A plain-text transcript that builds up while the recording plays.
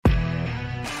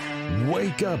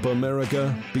Wake up,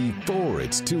 America, before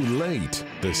it's too late.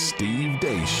 The Steve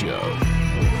Deace Show.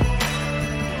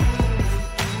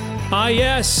 Ah,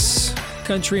 yes.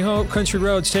 Country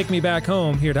roads take me back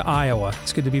home here to Iowa.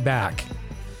 It's good to be back.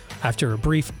 After a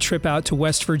brief trip out to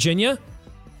West Virginia,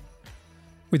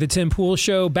 with the Tim Pool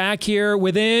Show back here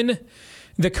within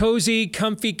the cozy,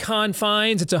 comfy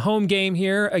confines. It's a home game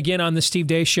here, again, on the Steve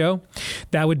Deace Show.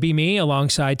 That would be me,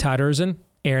 alongside Todd Erzin,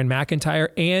 Aaron McIntyre,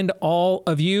 and all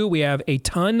of you. We have a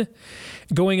ton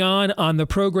going on the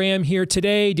program here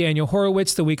today. Daniel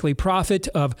Horowitz, the weekly prophet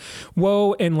of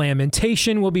woe and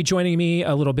lamentation, will be joining me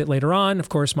a little bit later on. Of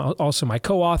course, also my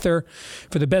co-author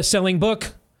for the best-selling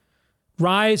book,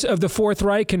 Rise of the Fourth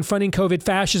Reich, Confronting COVID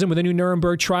Fascism with a New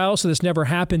Nuremberg Trial, so this never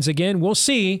happens again. We'll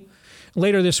see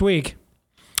later this week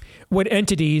what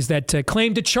entities that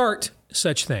claim to chart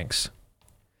such things.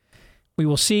 We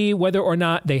will see whether or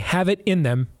not they have it in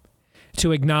them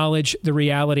to acknowledge the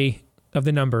reality of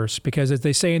the numbers, because as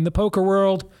they say in the poker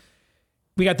world,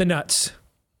 we got the nuts.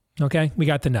 Okay? We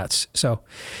got the nuts. So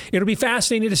it'll be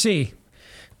fascinating to see.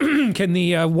 Can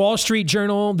the Wall Street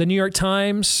Journal, the New York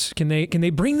Times, can they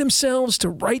bring themselves to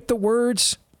write the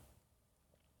words,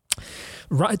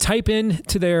 type in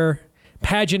to their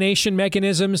pagination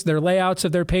mechanisms, their layouts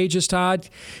of their pages, Todd?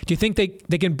 Do you think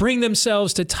they can bring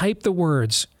themselves to type the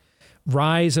words,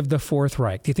 Rise of the Fourth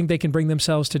Reich? Do you think they can bring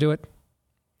themselves to do it?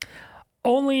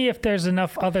 Only if there's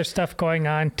enough other stuff going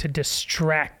on to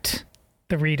distract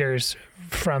the readers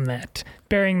from that.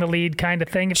 Bearing the lead kind of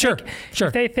thing. Sure.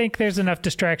 If they think there's enough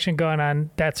distraction going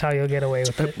on, that's how you'll get away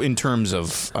with it. In terms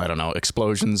of, I don't know,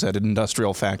 explosions at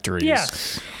industrial factories.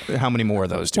 Yes. How many more of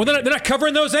those? Well, they're not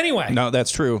covering those anyway. No,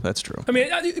 that's true. That's true. I mean,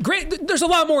 great. There's a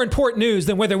lot more important news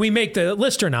than whether we make the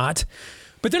list or not.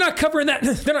 But they're not covering that.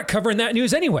 They're not covering that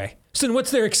news anyway. So then, what's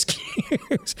their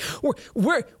excuse?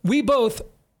 We both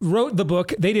wrote the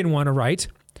book they didn't want to write,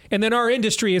 and then our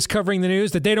industry is covering the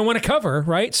news that they don't want to cover,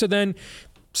 right? So then,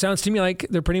 sounds to me like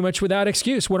they're pretty much without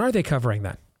excuse. What are they covering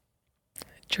then?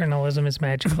 Journalism is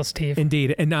magical, Steve.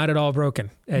 Indeed, and not at all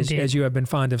broken, as you have been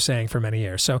fond of saying for many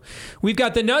years. So we've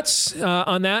got the nuts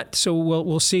on that. So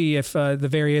we'll see if the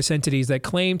various entities that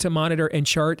claim to monitor and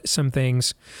chart some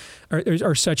things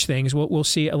or such things. We'll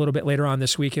see a little bit later on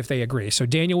this week if they agree. So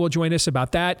Daniel will join us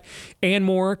about that and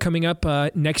more coming up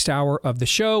next hour of the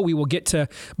show. We will get to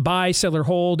buy, sell, or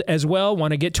hold as well.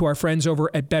 Want to get to our friends over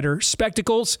at Better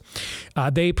Spectacles.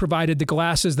 They provided the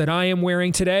glasses that I am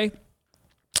wearing today.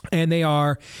 And they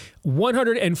are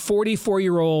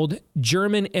 144-year-old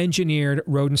German-engineered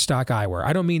Rodenstock eyewear.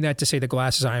 I don't mean that to say the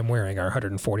glasses I am wearing are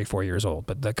 144 years old,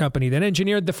 but the company that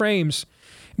engineered the frames,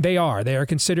 they are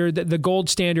considered the gold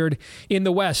standard in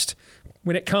the West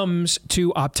when it comes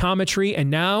to optometry. And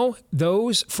now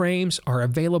those frames are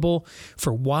available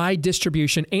for wide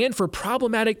distribution and for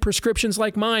problematic prescriptions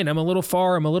like mine. I'm a little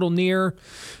far, I'm a little near.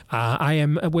 I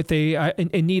am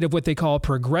in need of what they call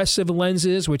progressive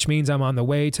lenses, which means I'm on the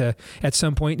way to, at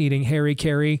some point, needing Harry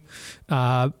Carey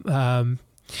bifocals.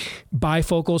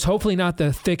 Hopefully not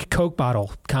the thick Coke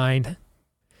bottle kind.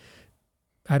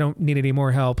 I don't need any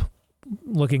more help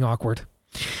looking awkward.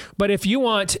 But if you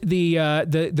want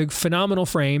the phenomenal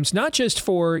frames, not just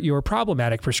for your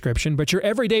problematic prescription, but your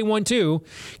everyday one too,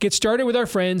 get started with our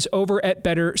friends over at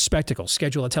Better Spectacles.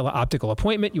 Schedule a teleoptical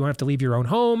appointment. You won't have to leave your own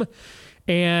home,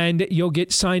 and you'll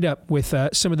get signed up with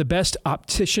some of the best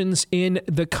opticians in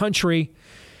the country.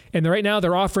 And right now,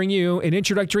 they're offering you an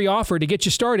introductory offer to get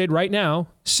you started right now.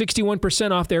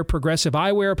 61% off their progressive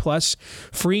eyewear plus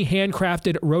free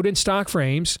handcrafted Rodenstock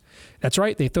frames. That's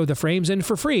right. They throw the frames in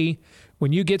for free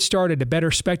when you get started at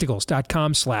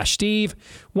betterspectacles.com/Steve.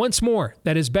 Once more,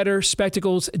 that is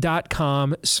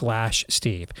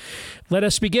betterspectacles.com/Steve. Let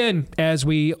us begin, as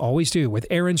we always do, with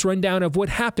Aaron's rundown of what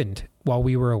happened while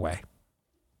we were away.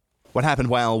 What happened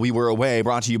while we were away,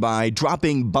 brought to you by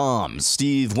Dropping Bombs.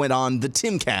 Steve went on the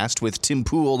Timcast with Tim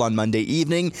Pool on Monday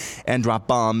evening, and drop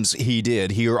bombs he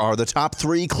did. Here are the top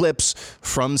 3 clips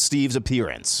from Steve's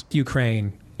appearance.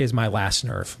 Ukraine is my last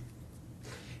nerve.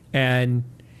 And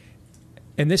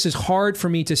this is hard for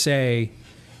me to say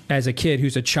as a kid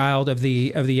who's a child of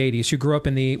the 80s, who grew up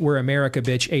in the We're America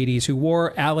Bitch 80s, who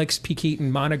wore Alex P.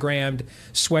 Keaton monogrammed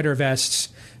sweater vests,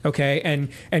 okay, and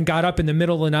got up in the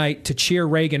middle of the night to cheer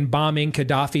Reagan bombing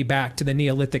Gaddafi back to the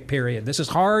Neolithic period. This is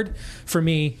hard for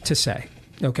me to say,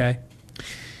 okay?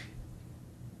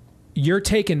 You're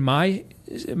taking my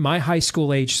high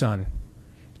school age son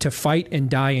to fight and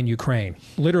die in Ukraine,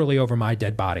 literally over my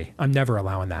dead body. I'm never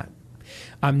allowing that.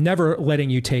 I'm never letting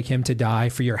you take him to die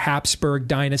for your Habsburg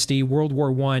dynasty, World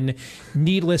War I,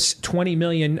 needless 20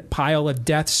 million pile of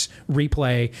deaths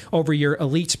replay over your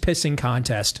elites pissing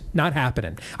contest. Not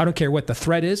happening. I don't care what the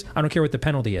threat is. I don't care what the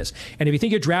penalty is. And if you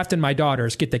think you're drafting my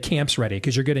daughters, get the camps ready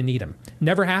because you're going to need them.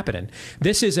 Never happening.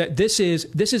 This is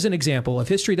an example of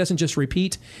history doesn't just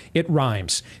repeat, it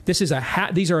rhymes. This is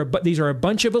these are a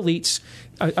bunch of elites,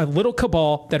 a little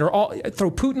cabal that are all,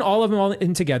 throw Putin all of them all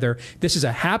in together. This is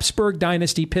a Habsburg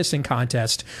dynasty pissing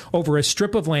contest over a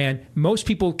strip of land most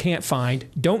people can't find,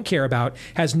 don't care about,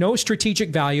 has no strategic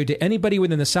value to anybody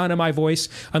within the sound of my voice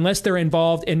unless they're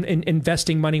involved in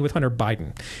investing money with Hunter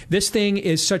Biden. This thing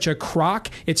is such a crock.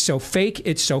 It's so fake.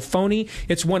 It's so phony.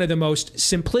 It's one of the most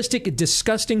simplistic,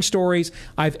 disgusting stories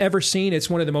I've ever seen. It's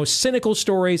one of the most cynical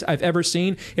stories I've ever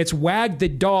seen. It's Wag the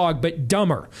Dog, but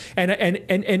dumber.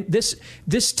 And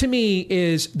this to me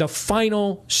is the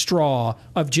final straw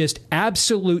of just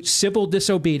absolute civil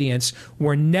disobedience.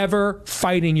 We're never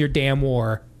fighting your damn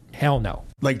war. Hell no.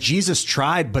 Like Jesus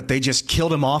tried, but they just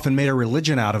killed him off and made a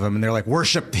religion out of him. And they're like,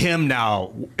 worship him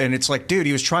now. And it's like, dude,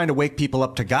 he was trying to wake people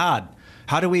up to God.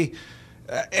 How do we...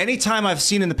 anytime I've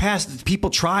seen in the past, people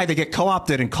try, they get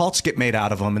co-opted and cults get made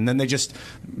out of them. And then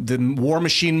the war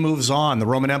machine moves on. The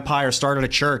Roman Empire started a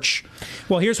church.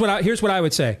 Well, here's what I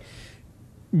would say.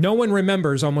 No one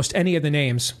remembers almost any of the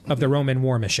names of the Roman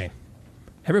war machine.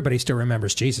 Everybody still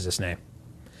remembers Jesus' name.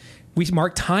 We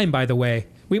mark time, by the way.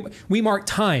 We mark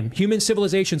time. Human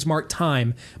civilizations mark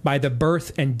time by the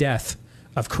birth and death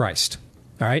of Christ.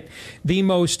 All right, the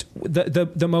most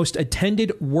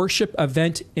attended worship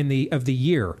event of the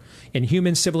year in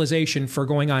human civilization for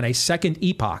going on a second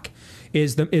epoch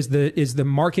is the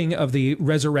marking of the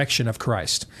resurrection of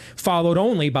Christ, followed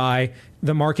only by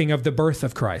the marking of the birth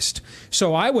of Christ.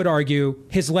 So I would argue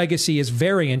his legacy is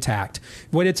very intact.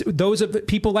 When it's those of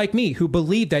people like me who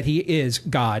believe that he is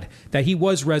God, that he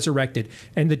was resurrected,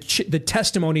 and the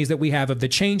testimonies that we have of the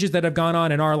changes that have gone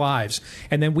on in our lives,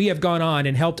 and then we have gone on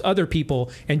and helped other people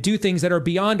and do things that are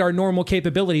beyond our normal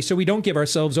capability so we don't give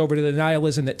ourselves over to the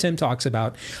nihilism that Tim talks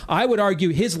about. I would argue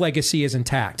his legacy is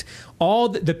intact. All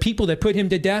the people that put him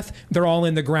to death, they're all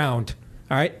in the ground.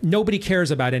 All right. Nobody cares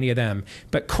about any of them.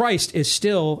 But Christ is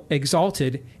still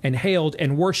exalted and hailed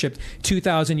and worshiped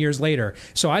 2,000 years later.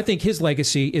 So I think his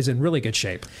legacy is in really good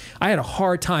shape. I had a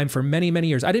hard time for many, many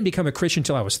years. I didn't become a Christian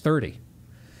until I was 30.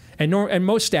 And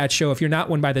most stats show if you're not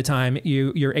one by the time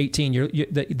you're 18,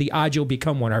 the odds you'll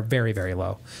become one are very, very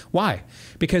low. Why?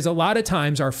 Because a lot of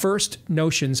times our first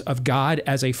notions of God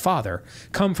as a father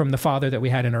come from the father that we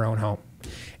had in our own home.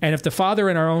 And if the father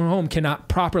in our own home cannot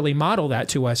properly model that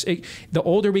to us, the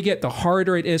older we get, the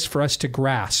harder it is for us to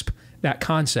grasp that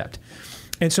concept.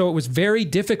 And so it was very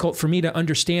difficult for me to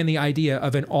understand the idea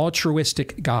of an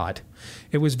altruistic God.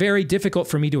 It was very difficult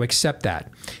for me to accept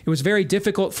that. It was very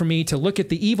difficult for me to look at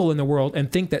the evil in the world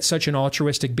and think that such an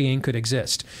altruistic being could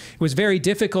exist. It was very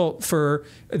difficult for,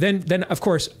 then of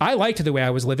course, I liked the way I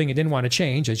was living and didn't want to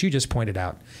change, as you just pointed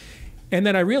out. And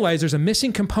then I realized there's a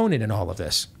missing component in all of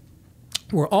this.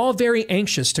 We're all very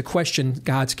anxious to question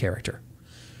God's character.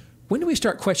 When do we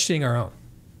start questioning our own?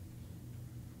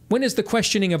 When does the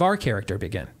questioning of our character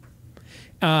begin?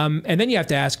 And then you have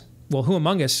to ask, well, who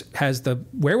among us has the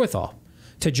wherewithal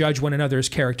to judge one another's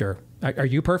character? Are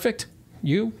you perfect?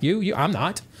 You? I'm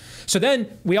not. So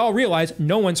then we all realize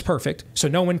no one's perfect, so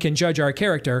no one can judge our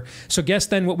character. So guess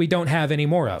then what we don't have any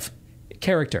more of?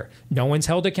 Character. No one's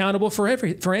held accountable for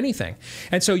anything.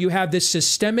 And so you have this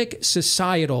systemic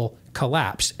societal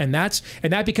collapse, and that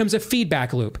becomes a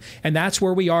feedback loop. And that's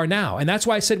where we are now. And that's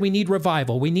why I said we need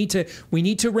revival. We need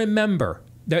to remember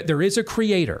that there is a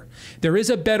creator. There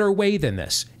is a better way than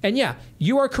this. And yeah,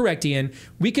 you are correct, Ian.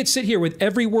 We could sit here with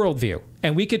every worldview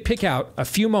and we could pick out a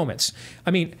few moments.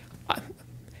 I mean,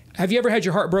 have you ever had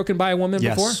your heart broken by a woman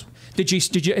before? Did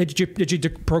you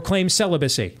proclaim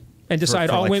celibacy? And decide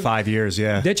for all like women 5 years,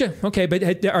 yeah. Did you? Okay,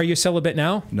 but are you celibate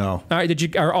now? No. All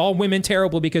right. Are all women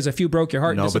terrible because a few broke your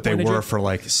heart? No, and but they were you? for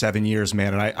like 7 years,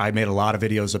 man. And I made a lot of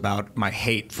videos about my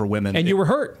hate for women. And you were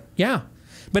hurt, yeah.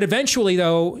 But eventually,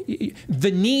 though,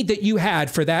 the need that you had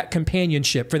for that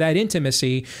companionship, for that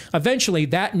intimacy, eventually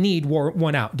that need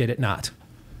won out, did it not?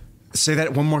 Say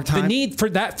that one more time. The need for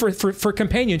that, for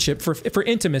companionship, for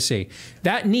intimacy,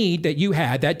 that need that you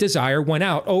had, that desire went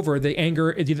out over the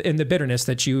anger and the bitterness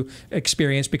that you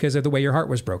experienced because of the way your heart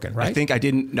was broken, right? I think I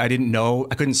didn't know.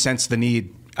 I couldn't sense the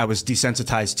need. I was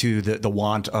desensitized to the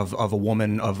want of a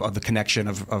woman, of the connection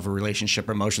of a relationship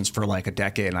or emotions for like a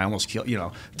decade. And I almost killed,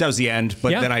 that was the end.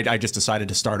 But then I just decided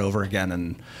to start over again.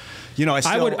 And,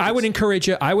 I would encourage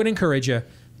you,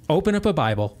 open up a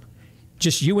Bible,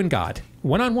 just you and God,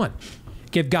 one-on-one,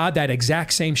 Give God that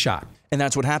exact same shot. And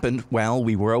that's what happened while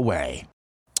we were away.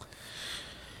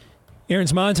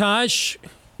 Aaron's Montage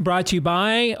brought to you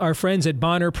by our friends at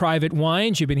Bonner Private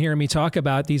Wines. You've been hearing me talk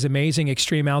about these amazing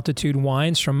extreme altitude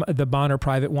wines from the Bonner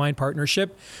Private Wine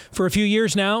Partnership for a few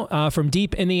years now. From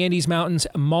deep in the Andes Mountains,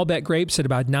 Malbec grapes at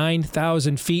about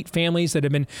 9,000 feet. Families that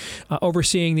have been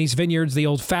overseeing these vineyards the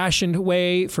old-fashioned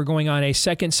way for going on a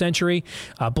second century.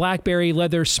 Blackberry,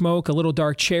 leather, smoke, a little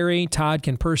dark cherry. Todd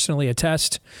can personally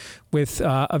attest with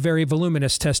a very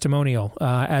voluminous testimonial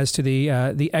as to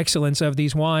the excellence of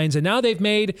these wines. And now they've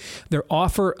made their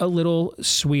offer a little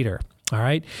sweeter. All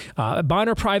right.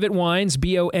 Bonner Private Wines,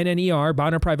 BONNER,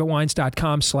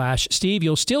 BonnerPrivateWines.com/Steve.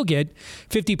 You'll still get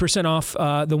 50% off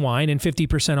the wine and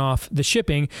 50% off the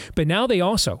shipping. But now they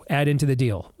also add into the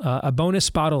deal a bonus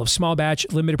bottle of small batch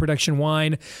limited production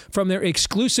wine from their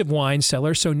exclusive wine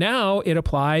cellar. So now it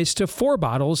applies to 4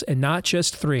 bottles and not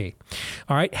just 3.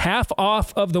 All right. Half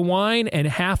off of the wine and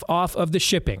half off of the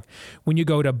shipping when you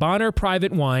go to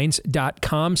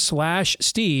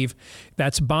BonnerPrivateWines.com/Steve.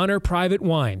 That's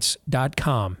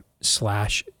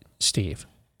BonnerPrivateWines.com/Steve.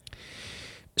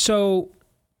 So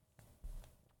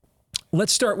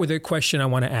let's start with a question I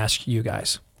want to ask you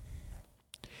guys.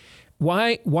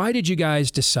 Why did you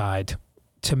guys decide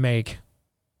to make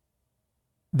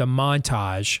the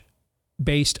montage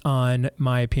based on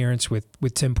my appearance with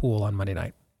Tim Pool on Monday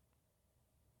night?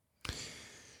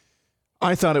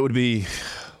 I thought it would be,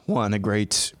 1, a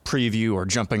great preview or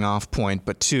jumping off point,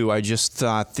 but 2, I just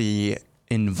thought the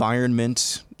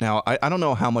environment. Now, I don't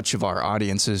know how much of our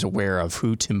audience is aware of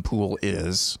who Tim Pool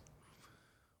is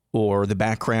or the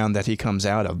background that he comes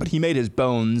out of, but he made his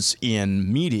bones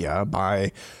in media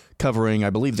by covering, I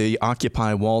believe, the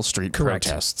Occupy Wall Street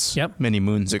protests many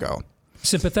moons ago.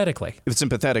 Sympathetically.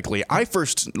 I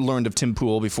first learned of Tim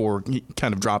Pool before he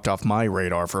kind of dropped off my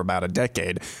radar for about a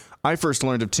decade. I first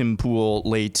learned of Tim Pool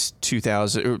late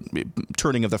 2000,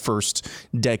 turning of the first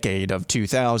decade of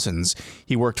 2000s.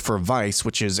 He worked for Vice,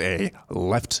 which is a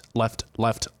left-wing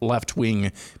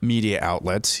media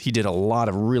outlet. He did a lot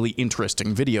of really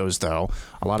interesting videos, though.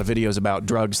 A lot of videos about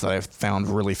drugs that I found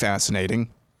really fascinating.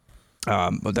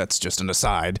 But that's just an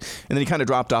aside. And then he kind of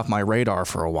dropped off my radar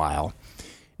for a while.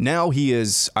 Now he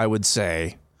is, I would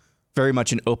say, very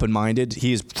much an open-minded.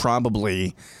 He is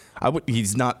probably...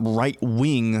 he's not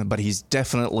right-wing, but he's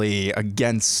definitely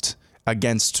against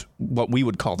what we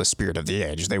would call the spirit of the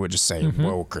age. They would just say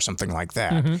woke or something like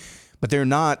that. But they're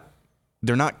not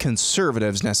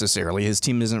conservatives necessarily. His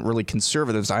team isn't really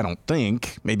conservatives, I don't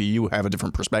think. Maybe you have a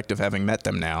different perspective having met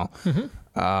them now.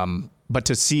 But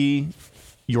to see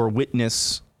your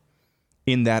witness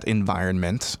in that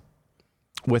environment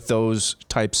with those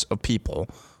types of people,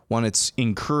 one, it's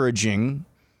encouraging.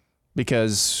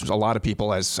 Because a lot of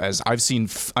people, as I've seen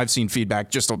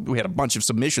feedback, we had a bunch of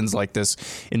submissions like this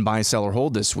in Buy, Sell, or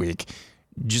Hold this week,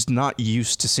 just not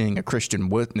used to seeing a Christian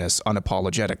witness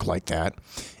unapologetic like that.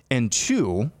 And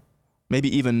 2,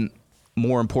 maybe even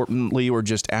more importantly, or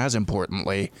just as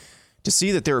importantly, to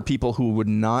see that there are people who would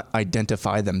not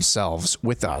identify themselves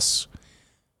with us,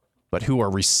 but who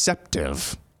are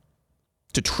receptive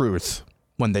to truth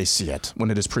when they see it,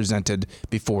 when it is presented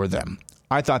before them.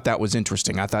 I thought that was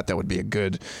interesting. I thought that would be a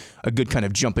good kind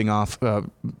of jumping off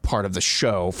part of the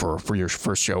show for your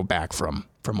first show back from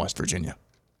West Virginia.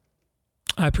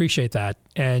 I appreciate that.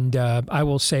 And I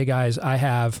will say, guys, I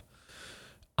have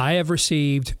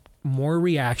received more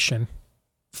reaction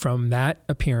from that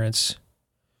appearance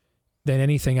than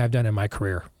anything I've done in my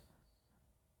career.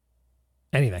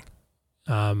 Anything.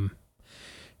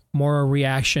 More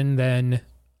reaction than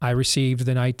I received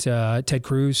the night Ted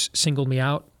Cruz singled me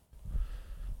out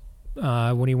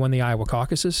when he won the Iowa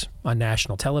caucuses on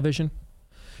national television.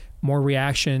 More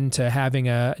reaction to having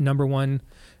a #1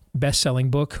 best-selling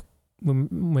book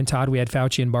when Todd, we had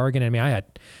Fauci and Bargan. I mean, I had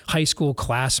high school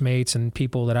classmates and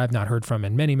people that I've not heard from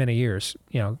in many, many years,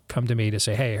 come to me to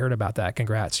say, hey, I heard about that.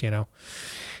 Congrats.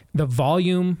 The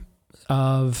volume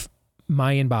of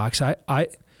my inbox. I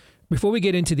before we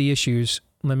get into the issues,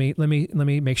 let me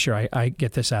make sure I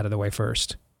get this out of the way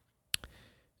first.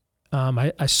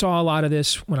 I saw a lot of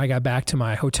this when I got back to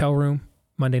my hotel room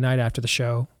Monday night after the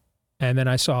show. And then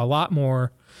I saw a lot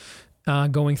more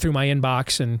going through my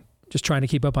inbox and just trying to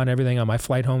keep up on everything on my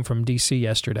flight home from D.C.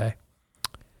 yesterday.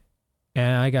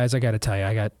 And I got to tell you,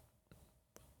 I got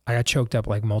choked up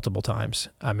like multiple times.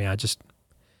 I mean,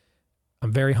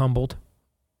 I'm very humbled,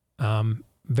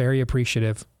 very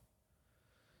appreciative.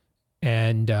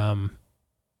 And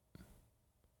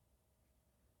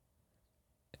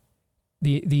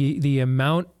the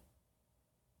amount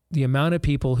of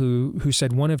people who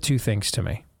said one of two things to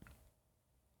me.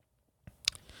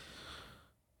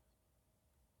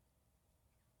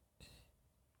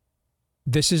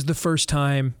 this is the first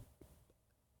time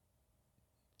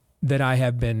that I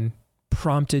have been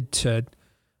prompted to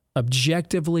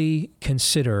objectively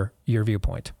consider your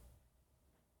viewpoint.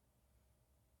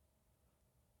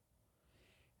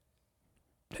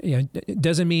 It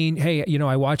doesn't mean, hey,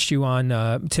 I watched you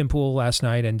on Tim Pool last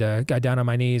night and got down on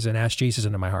my knees and asked Jesus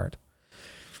into my heart.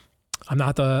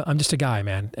 I'm just a guy,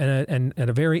 man, and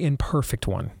a very imperfect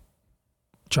one.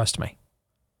 Trust me.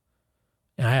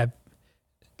 And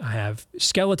I have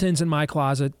skeletons in my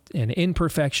closet and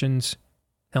imperfections.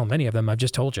 Hell, many of them I've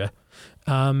just told you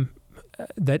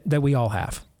that we all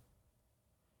have.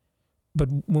 But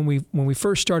when we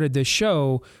first started this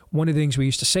show, one of the things we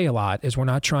used to say a lot is we're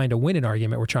not trying to win an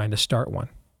argument, we're trying to start one.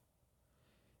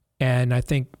 And I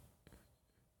think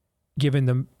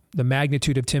given the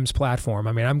magnitude of Tim's platform,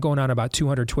 I mean, I'm going on about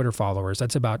 200 Twitter followers.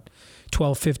 That's about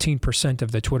 15%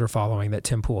 of the Twitter following that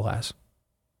Tim Pool has.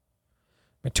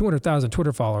 I mean, 200,000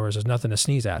 Twitter followers is nothing to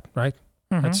sneeze at, right?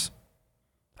 Mm-hmm.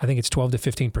 I think it's 12 to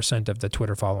 15% of the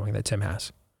Twitter following that Tim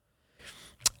has.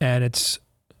 And it's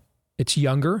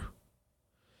younger.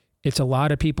 It's a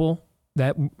lot of people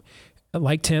that,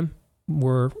 like Tim,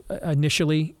 were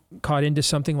initially caught into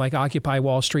something like Occupy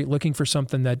Wall Street, looking for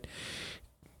something that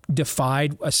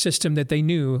defied a system that they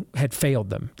knew had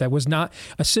failed them. That was not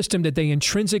a system that they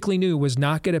intrinsically knew was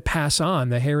not going to pass on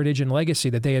the heritage and legacy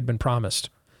that they had been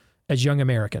promised as young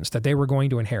Americans, that they were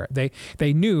going to inherit. They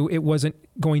knew it wasn't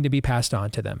going to be passed on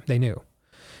to them. They knew.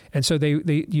 And so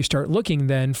you start looking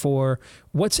then for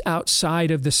what's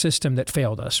outside of the system that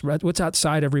failed us, right? What's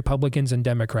outside of Republicans and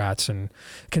Democrats and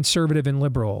conservative and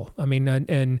liberal. I mean,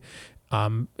 and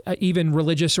even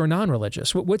religious or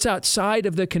non-religious. What's outside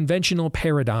of the conventional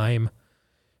paradigm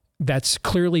that's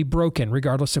clearly broken,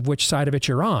 regardless of which side of it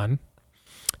you're on.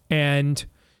 And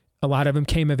a lot of them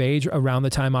came of age around the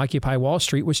time Occupy Wall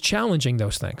Street was challenging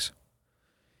those things.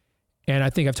 And I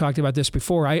think I've talked about this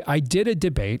before. I did a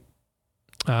debate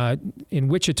in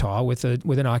Wichita with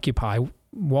an Occupy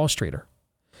Wall Streeter,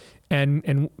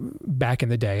 and back in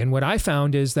the day. And what I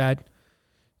found is that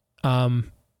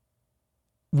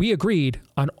we agreed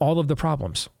on all of the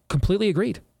problems, completely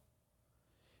agreed.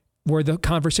 Where the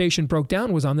conversation broke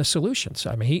down was on the solutions.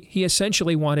 I mean, he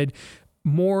essentially wanted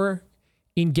more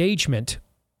engagement.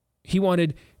 He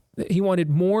wanted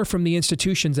more from the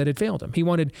institutions that had failed him.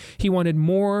 He wanted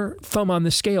more thumb on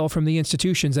the scale from the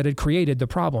institutions that had created the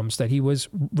problems that he was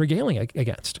regaling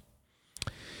against.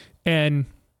 And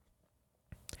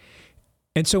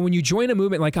so when you join a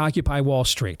movement like Occupy Wall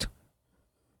Street,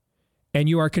 and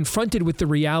you are confronted with the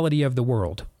reality of the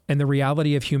world and the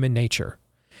reality of human nature,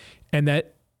 and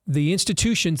that the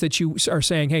institutions that you are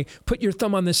saying, hey, put your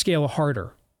thumb on the scale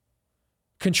harder,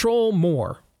 control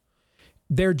more,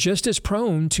 they're just as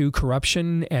prone to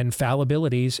corruption and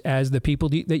fallibilities as the people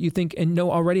that you think and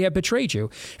know already have betrayed you.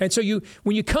 And so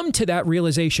when you come to that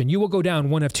realization, you will go down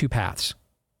one of two paths.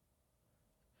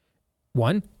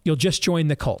 One, you'll just join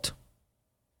the cult.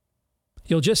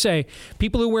 You'll just say,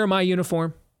 people who wear my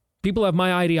uniform, people who have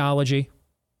my ideology,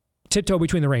 tiptoe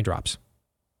between the raindrops.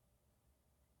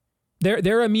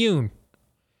 They're immune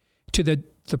to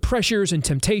the pressures and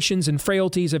temptations and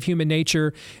frailties of human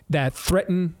nature that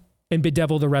threaten and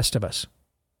bedevil the rest of us.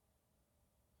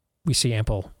 We see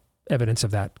ample evidence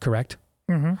of that, correct?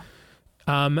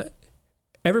 Mm-hmm.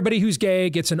 Everybody who's gay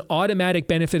gets an automatic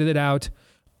benefit of the doubt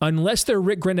unless they're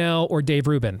Rick Grinnell or Dave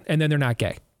Rubin, and then they're not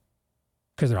gay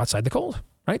because they're outside the cold,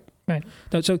 right? Right.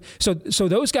 So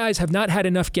those guys have not had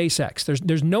enough gay sex.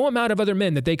 There's no amount of other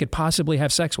men that they could possibly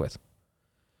have sex with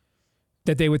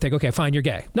that they would think, okay, fine, you're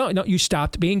gay. No, you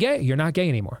stopped being gay. You're not gay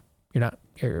anymore.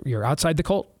 You're outside the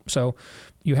cult. So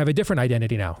you have a different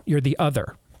identity now. You're the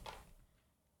other.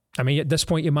 I mean, at this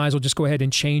point, you might as well just go ahead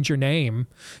and change your name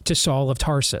to Saul of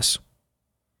Tarsus.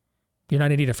 You're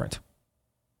not any different.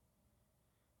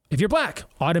 If you're black,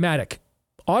 automatic.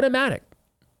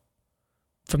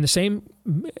 From the same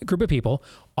group of people,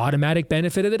 automatic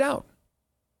benefit of the doubt.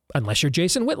 Unless you're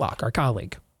Jason Whitlock, our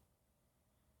colleague.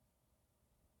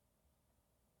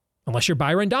 Unless you're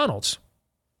Byron Donalds.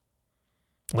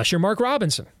 Unless you're Mark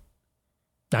Robinson.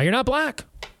 Now you're not black.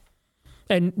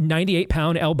 And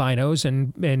 98-pound albinos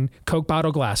and Coke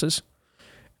bottle glasses,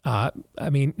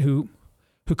 who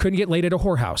couldn't get laid at a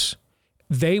whorehouse.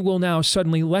 They will now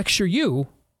suddenly lecture you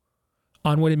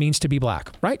on what it means to be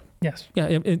black, right? Yes. Yeah,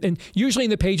 and usually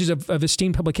in the pages of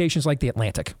esteemed publications like The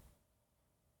Atlantic.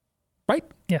 Right?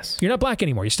 Yes. You're not black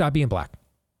anymore. You stop being black.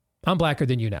 I'm blacker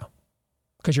than you now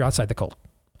because you're outside the cult.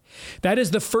 That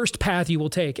is the first path you will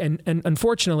take. And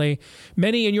unfortunately,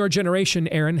 many in your generation,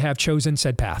 Aaron, have chosen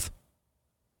said path.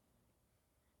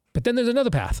 But then there's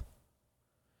another path.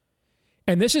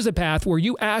 And this is a path where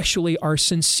you actually are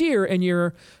sincere in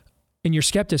your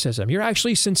skepticism. You're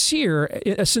actually a sincere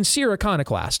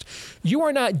iconoclast. You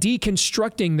are not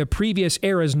deconstructing the previous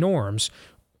era's norms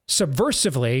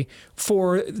subversively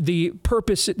for the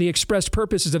expressed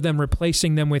purposes of them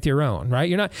replacing them with your own, right?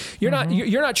 You're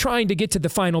not trying to get to the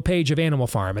final page of Animal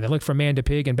Farm and they look from man to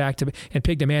pig and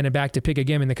pig to man and back to pig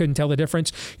again and they couldn't tell the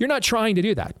difference. You're not trying to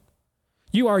do that.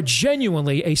 You are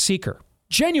genuinely a seeker,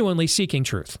 genuinely seeking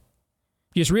truth.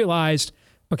 You just realized,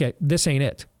 okay, this ain't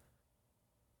it.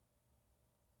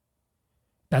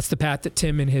 That's the path that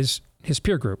Tim and his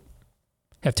peer group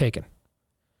have taken.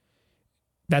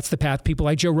 That's the path people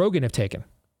like Joe Rogan have taken.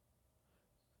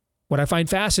 What I find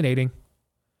fascinating,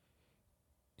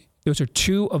 those are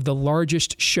two of the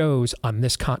largest shows on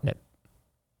this continent.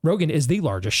 Rogan is the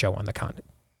largest show on the continent.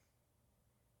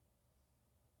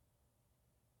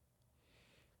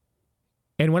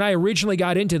 And when I originally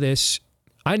got into this,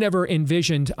 I never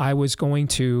envisioned I was going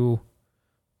to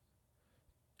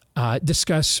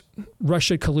discuss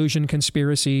Russia collusion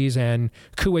conspiracies and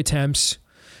coup attempts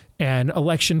and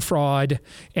election fraud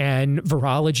and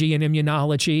virology and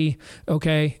immunology.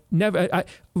 Okay,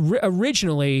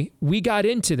 originally we got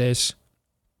into this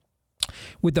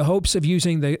with the hopes of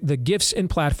using the gifts and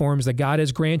platforms that God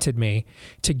has granted me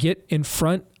to get in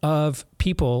front of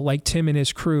people like Tim and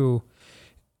his crew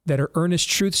that are earnest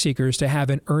truth seekers to have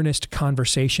an earnest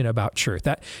conversation about truth.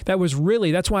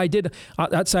 That's why I did,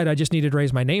 outside I just needed to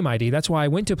raise my name ID. That's why I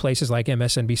went to places like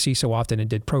MSNBC so often and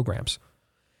did programs.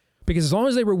 Because as long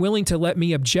as they were willing to let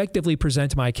me objectively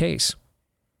present my case,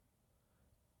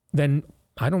 then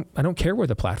I don't care where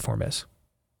the platform is.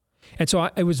 And so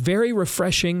it was very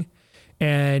refreshing.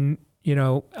 And,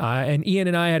 and Ian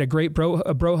and I had a great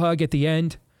bro hug at the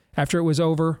end after it was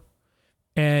over.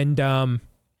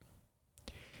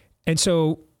 And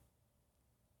so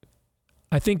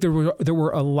I think there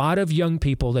were a lot of young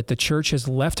people that the church has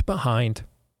left behind,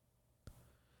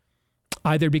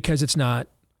 either because it's not,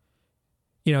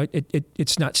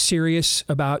 it's not serious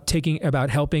about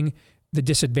helping the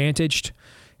disadvantaged,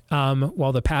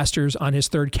 while the pastor's on his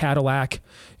third Cadillac,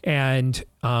 and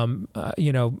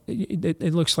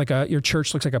it looks like your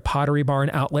church looks like a Pottery Barn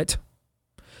outlet.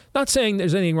 Not saying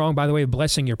there's anything wrong, by the way, of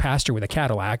blessing your pastor with a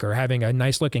Cadillac or having a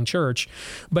nice looking church.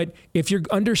 But if you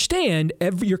understand,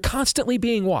 you're constantly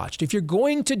being watched. If you're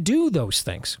going to do those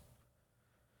things,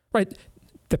 right?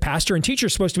 The pastor and teacher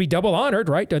is supposed to be double honored,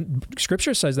 right?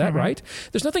 Scripture says that, right?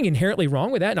 There's nothing inherently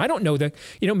wrong with that. And I don't know that,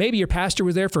 maybe your pastor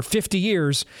was there for 50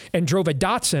 years and drove a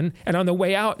Datsun, and on the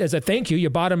way out, as a thank you, you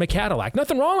bought him a Cadillac.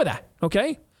 Nothing wrong with that,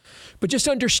 okay? But just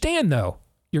understand, though,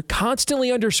 we are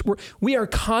constantly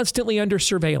under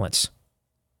surveillance.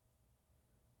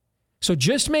 So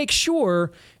just make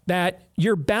sure that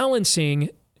you're balancing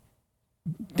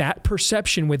that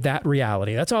perception with that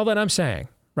reality. That's all that I'm saying,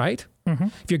 right?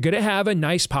 If you're going to have a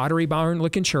nice Pottery Barn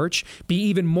looking church, be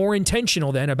even more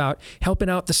intentional then about helping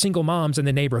out the single moms in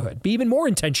the neighborhood. Be even more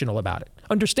intentional about it.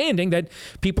 Understanding that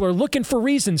people are looking for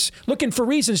reasons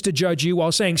to judge you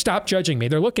while saying, stop judging me.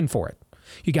 They're looking for it.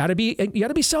 You got to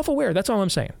be self-aware. That's all I'm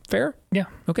saying. Fair? Yeah.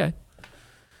 Okay.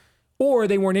 Or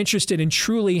they weren't interested in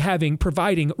truly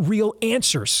providing real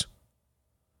answers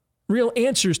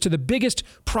to the biggest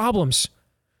problems,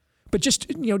 but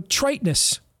just,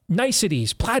 triteness,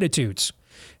 niceties, platitudes,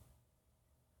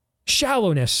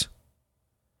 shallowness.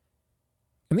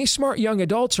 And these smart young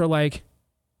adults are like,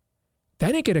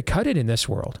 that ain't going to cut it in this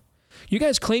world. You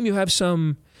guys claim you have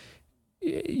some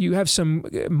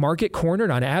market cornered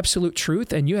on absolute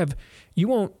truth, and you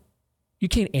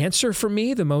can't answer for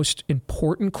me the most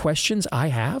important questions I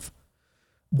have.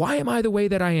 Why am I the way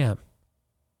that I am?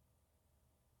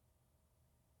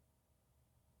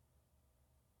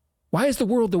 Why is the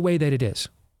world the way that it is?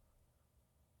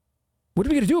 What are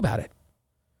we going to do about it?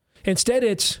 Instead,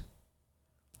 it's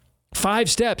 5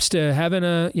 steps to having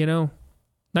a,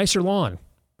 nicer lawn.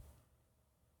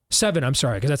 7, I'm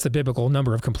sorry, because that's the biblical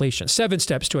number of completion. 7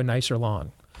 steps to a nicer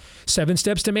lawn. 7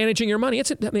 steps to managing your money.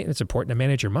 It's important to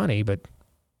manage your money, but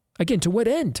again, to what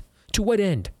end? To what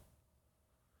end?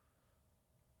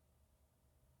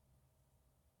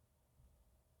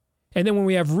 And then when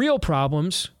we have real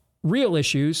problems, real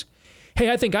issues, hey,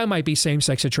 I think I might be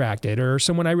same-sex attracted, or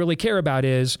someone I really care about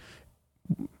is,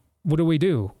 what do we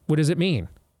do? What does it mean?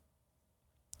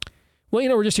 Well,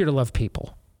 we're just here to love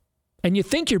people. And you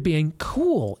think you're being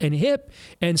cool and hip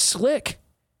and slick.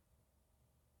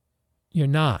 You're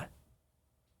not.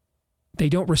 They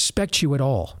don't respect you at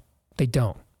all. They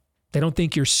don't. They don't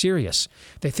think you're serious.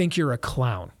 They think you're a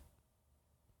clown.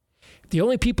 The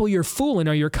only people you're fooling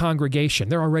are your congregation.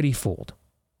 They're already fooled.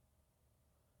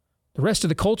 The rest of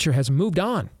the culture has moved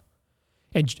on.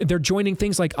 And they're joining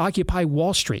things like Occupy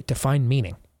Wall Street to find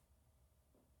meaning.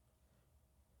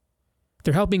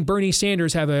 They're helping Bernie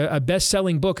Sanders have a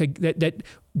best-selling book that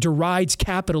derides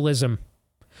capitalism,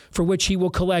 for which he will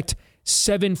collect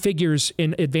 7 figures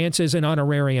in advances and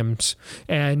honorariums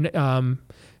and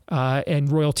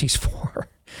royalties for.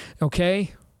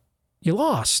 Okay? You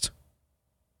lost.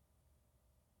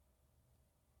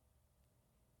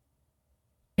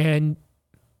 And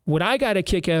what I got a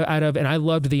kick out of, and I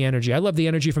loved the energy. I loved the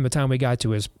energy from the time we got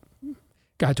to his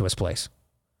place.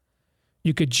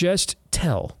 You could just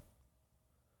tell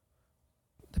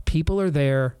the people are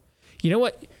there. You know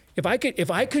what? If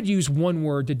I could use one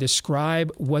word to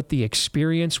describe what the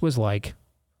experience was like,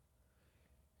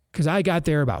 because I got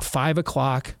there about 5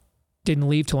 o'clock, didn't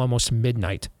leave till almost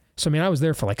midnight. So I mean, I was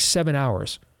there for like 7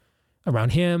 hours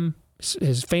around him,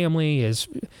 his family, his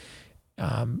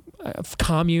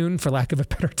commune, for lack of a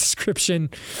better description.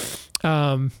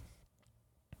 If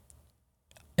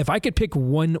I could pick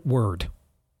one word,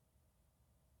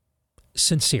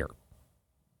 sincere,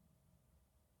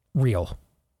 real.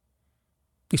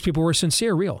 These people were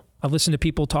sincere, real. I listened to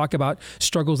people talk about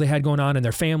struggles they had going on in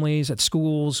their families, at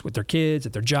schools, with their kids,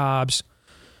 at their jobs.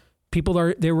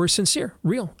 They were sincere,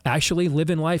 real, actually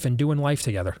living life and doing life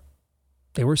together.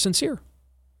 They were sincere.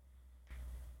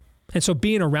 And so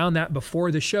being around that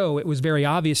before the show, it was very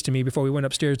obvious to me before we went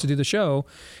upstairs to do the show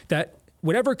that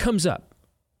whatever comes up,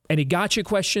 any gotcha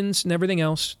questions and everything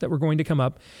else that were going to come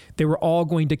up, they were all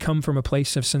going to come from a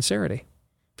place of sincerity.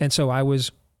 And so I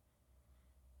was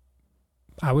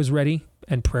ready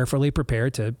and prayerfully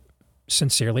prepared to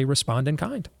sincerely respond in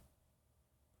kind.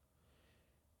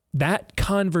 That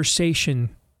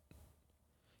conversation,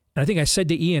 and I think I said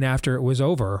to Ian after it was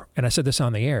over, and I said this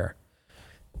on the air,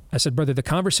 I said, brother, the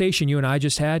conversation you and I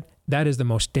just had, that is the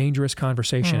most dangerous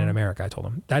conversation in America, I told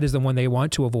him. That is the one they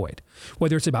want to avoid,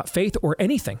 whether it's about faith or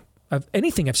anything of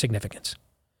significance.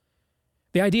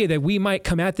 The idea that we might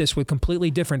come at this with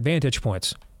completely different vantage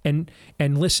points and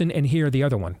listen and hear the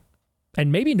other one.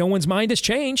 And maybe no one's mind has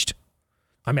changed.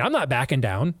 I mean, I'm not backing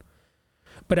down.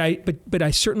 But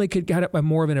I certainly could get a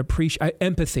more of an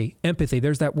empathy.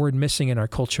 There's that word missing in our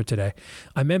culture today.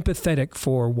 I'm empathetic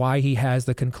for why he has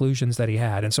the conclusions that he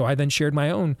had. And so I then shared my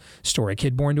own story,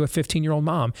 kid born to a 15-year-old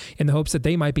mom, in the hopes that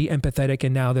they might be empathetic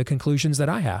in now the conclusions that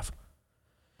I have.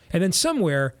 And then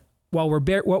somewhere, while we're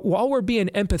being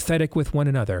empathetic with one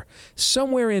another,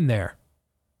 somewhere in there,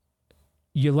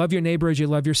 you love your neighbor as you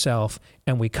love yourself,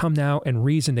 and we come now and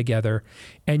reason together,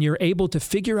 and you're able to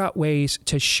figure out ways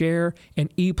to share an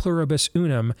e pluribus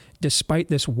unum despite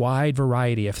this wide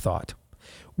variety of thought,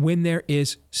 when there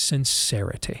is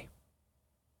sincerity.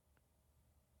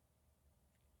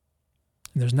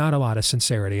 And there's not a lot of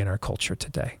sincerity in our culture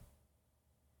today.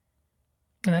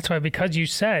 And that's why, because you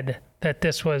said that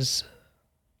this was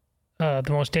the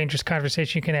most dangerous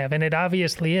conversation you can have, and it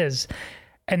obviously is,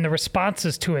 and the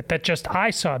responses to it that just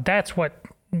I saw, that's what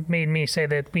made me say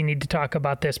that we need to talk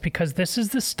about this, because this is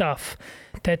the stuff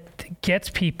that gets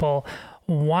people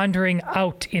wandering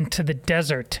out into the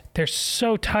desert. They're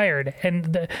so tired, and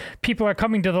the people are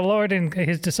coming to the Lord and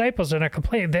his disciples and are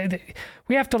complaining.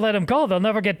 We have to let them go. They'll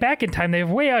never get back in time. They're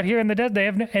way out here in the desert. They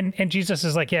have and Jesus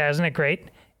is like, yeah, isn't it great?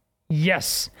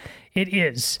 Yes, it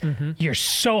is. Mm-hmm. You're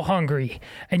so hungry,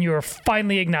 and you are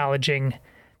finally acknowledging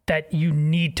that you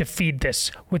need to feed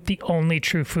this with the only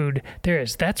true food there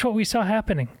is. That's what we saw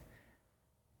happening.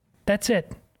 That's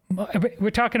it. We're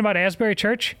talking about Asbury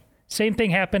Church. Same thing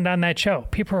happened on that show.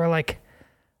 People are like,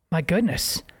 my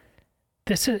goodness,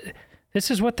 this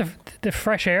is what the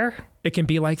fresh air. It can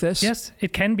be like this. Yes,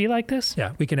 it can be like this.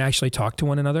 Yeah, we can actually talk to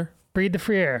one another. Breathe the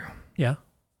free air. Yeah.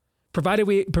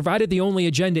 Provided the only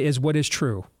agenda is what is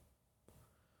true.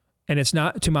 And it's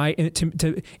not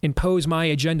to impose my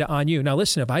agenda on you. Now,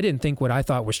 listen, if I didn't think what I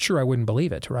thought was true, I wouldn't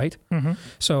believe it, right? Mm-hmm.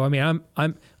 So, I mean,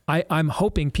 I'm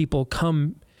hoping people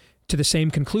come to the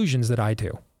same conclusions that I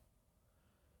do.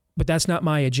 But that's not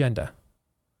my agenda.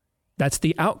 That's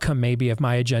the outcome, maybe, of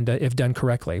my agenda if done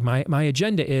correctly. My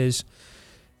agenda is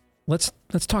let's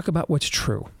talk about what's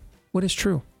true. What is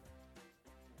true?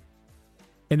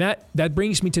 And that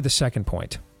brings me to the second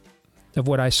point of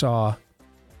what I saw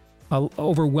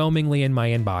overwhelmingly in my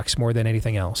inbox more than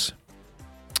anything else.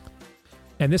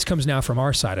 And this comes now from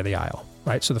our side of the aisle,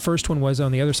 right? So the first one was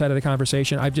on the other side of the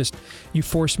conversation. You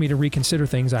forced me to reconsider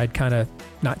things I'd kind of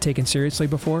not taken seriously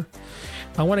before.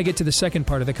 I want to get to the second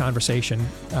part of the conversation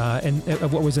and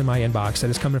of what was in my inbox that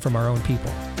is coming from our own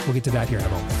people. We'll get to that here in a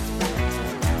moment.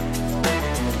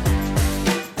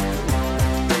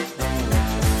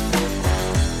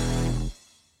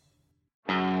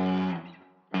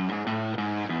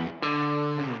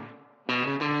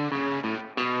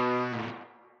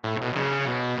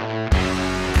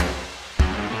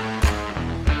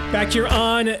 Back here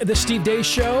on the Steve Deace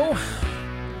Show,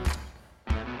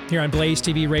 here on Blaze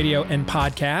TV, radio, and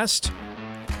podcast,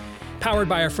 powered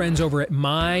by our friends over at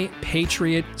My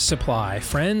Patriot Supply.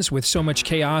 Friends, with so much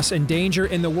chaos and danger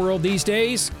in the world these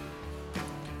days,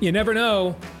 you never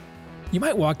know. You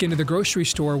might walk into the grocery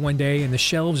store one day and the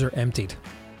shelves are emptied.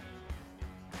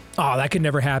 Oh, that could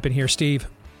never happen here, Steve.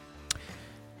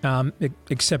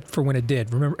 Except for when it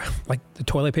did. Remember, like the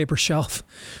toilet paper shelf?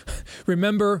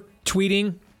 Remember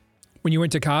tweeting when you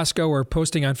went to Costco or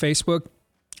posting on Facebook,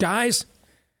 guys,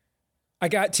 I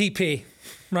got TP,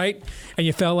 right? And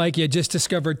you felt like you had just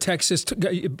discovered Texas,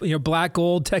 black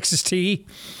gold Texas tea.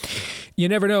 You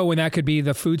never know when that could be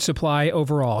the food supply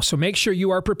overall. So make sure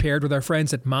you are prepared with our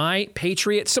friends at My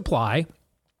Patriot Supply.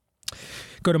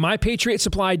 Go to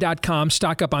mypatriotsupply.com,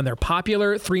 stock up on their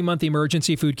popular 3-month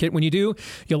emergency food kit. When you do,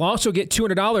 you'll also get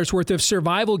 $200 worth of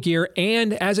survival gear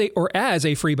and as a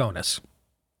free bonus.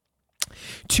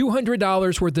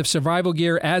 $200 worth of survival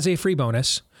gear as a free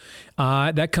bonus.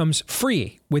 That comes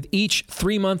free with each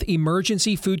 3-month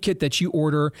emergency food kit that you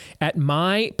order at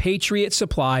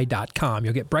mypatriotsupply.com.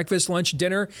 You'll get breakfast, lunch,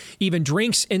 dinner, even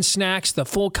drinks and snacks, the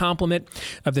full complement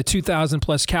of the 2,000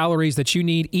 plus calories that you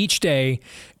need each day.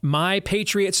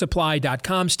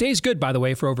 Mypatriotsupply.com stays good, by the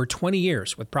way, for over 20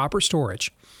 years with proper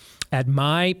storage at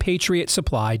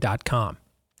mypatriotsupply.com.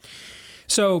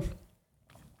 So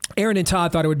Aaron and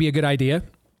Todd thought it would be a good idea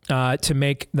to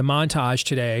make the montage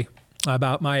today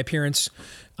about my appearance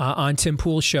on Tim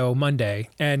Pool's show Monday.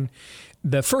 And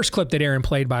the first clip that Aaron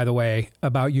played, by the way,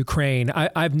 about Ukraine,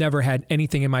 I've never had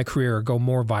anything in my career go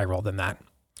more viral than that.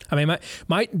 I mean,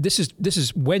 this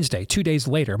is Wednesday, 2 days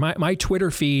later. My Twitter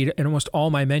feed and almost all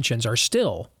my mentions are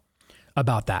still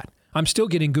about that. I'm still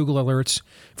getting Google alerts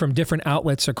from different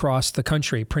outlets across the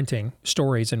country printing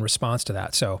stories in response to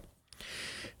that. So,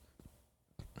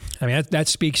 I mean, that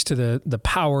speaks to the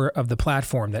power of the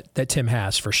platform that Tim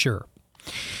has, for sure.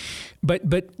 But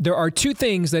there are two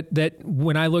things that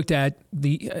when I looked at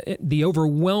the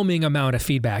overwhelming amount of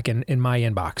feedback in my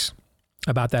inbox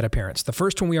about that appearance. The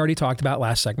first one we already talked about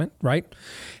last segment, right?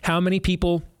 How many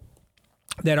people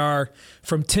that are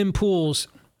from Tim Pool's,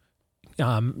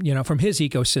 from his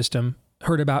ecosystem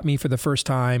heard about me for the first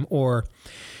time or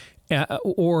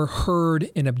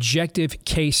heard an objective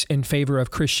case in favor of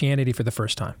Christianity for the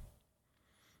first time.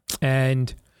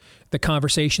 And the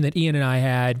conversation that Ian and I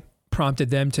had prompted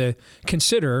them to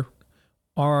consider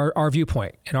our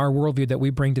viewpoint and our worldview that we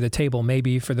bring to the table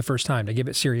maybe for the first time, to give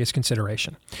it serious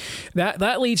consideration.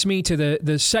 That leads me to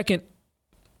the second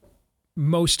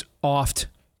most oft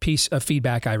piece of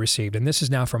feedback I received, and this is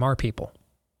now from our people.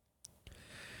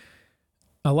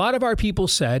 A lot of our people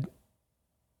said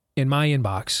in my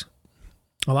inbox,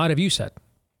 a lot of you said,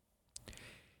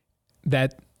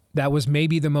 that was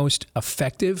maybe the most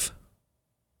effective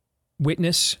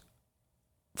witness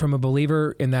from a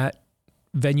believer in that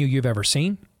venue you've ever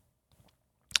seen,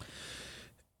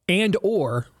 and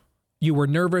or you were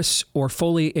nervous or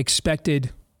fully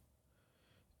expected,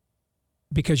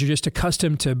 because you're just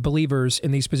accustomed to believers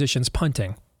in these positions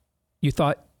punting. You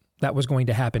thought that was going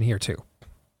to happen here too.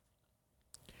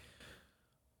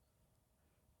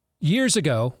 Years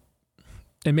ago,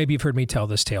 and maybe you've heard me tell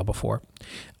this tale before.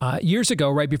 Years ago,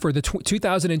 right before the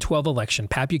 2012 election,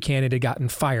 Pat Buchanan had gotten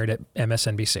fired at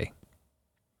MSNBC.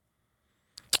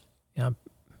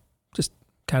 Just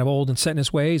kind of old and set in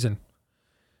his ways, and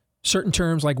certain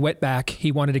terms like wetback,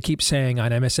 he wanted to keep saying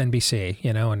on MSNBC,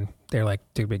 and they're like,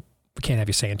 dude, we can't have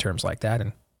you saying terms like that.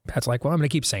 And Pat's like, well, I'm going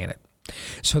to keep saying it.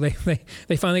 So they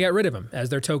finally got rid of him as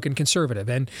their token conservative,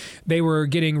 and they were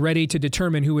getting ready to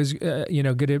determine who was,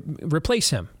 going to replace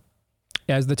him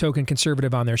as the token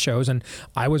conservative on their shows. And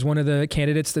I was one of the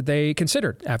candidates that they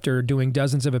considered after doing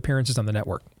dozens of appearances on the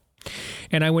network.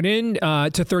 And I went in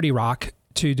to 30 Rock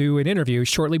to do an interview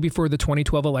shortly before the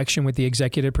 2012 election with the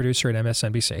executive producer at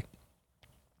MSNBC.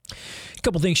 A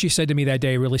couple things she said to me that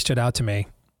day really stood out to me.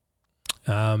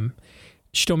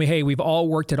 She told me, hey, we've all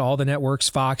worked at all the networks,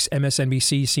 Fox,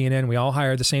 MSNBC, CNN. We all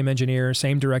hired the same engineers,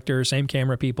 same directors, same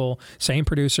camera people, same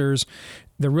producers.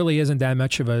 There really isn't that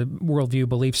much of a worldview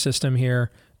belief system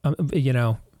here.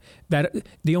 That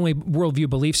the only worldview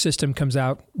belief system comes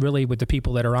out really with the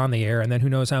people that are on the air. And then who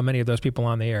knows how many of those people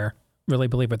on the air really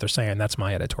believe what they're saying. That's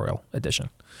my editorial addition.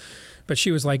 But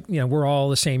she was like, we're all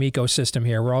the same ecosystem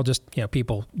here. We're all just,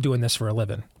 people doing this for a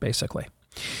living, basically.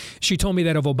 She told me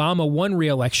that if Obama won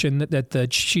re-election,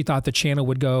 that she thought the channel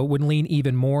would lean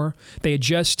even more. They had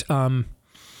just they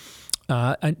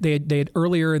had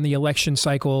earlier in the election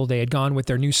cycle, they had gone with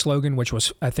their new slogan, which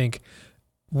was, I think,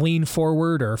 lean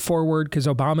forward or forward, because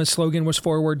Obama's slogan was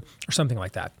forward or something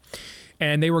like that.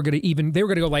 And they were going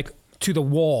to go like to the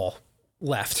wall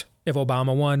left if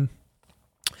Obama won.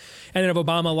 And then if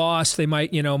Obama lost, they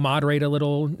might, moderate a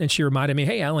little. And she reminded me,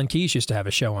 hey, Alan Keyes used to have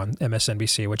a show on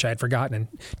MSNBC, which I had forgotten. And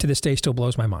to this day still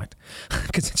blows my mind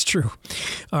because it's true.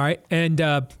 All right. And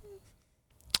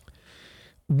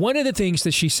one of the things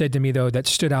that she said to me, though, that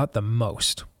stood out the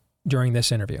most during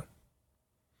this interview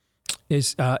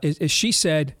is she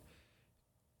said,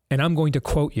 and I'm going to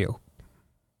quote you.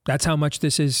 That's how much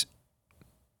this is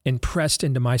impressed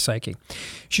into my psyche.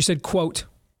 She said, quote,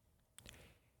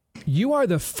 "You are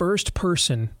the first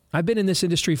person, I've been in this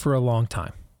industry for a long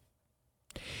time.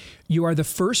 You are the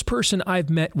first person I've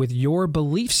met with your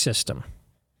belief system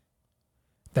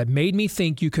that made me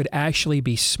think you could actually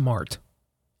be smart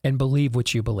and believe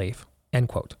what you believe." End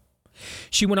quote.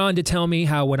 She went on to tell me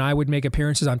how when I would make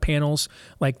appearances on panels,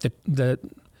 like the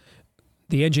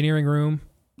engineering room,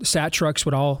 the SAT trucks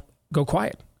would all go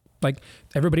quiet. Like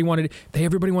everybody wants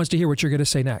to hear what you're going to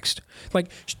say next.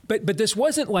 Like, but this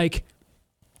wasn't like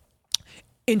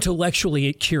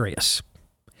intellectually curious.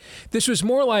 This was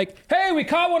more like, hey, we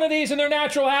caught one of these in their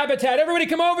natural habitat. Everybody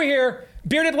come over here.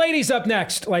 Bearded lady's up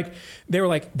next. Like, they were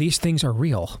like, these things are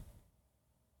real.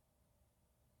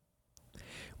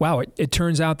 Wow, it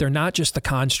turns out they're not just the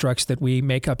constructs that we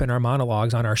make up in our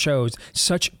monologues on our shows.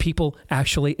 Such people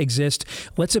actually exist.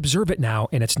 Let's observe it now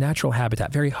in its natural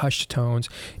habitat. Very hushed tones.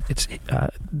 It's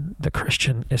the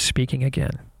Christian is speaking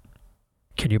again.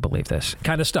 Can you believe this?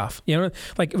 Kind of stuff.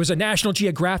 Like it was a National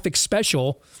Geographic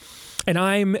special, and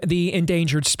I'm the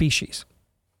endangered species.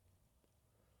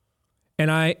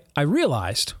 And I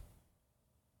realized,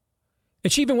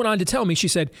 and she even went on to tell me, she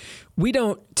said,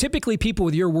 typically people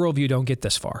with your worldview don't get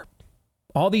this far.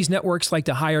 All these networks like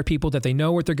to hire people that they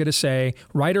know what they're going to say,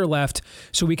 right or left,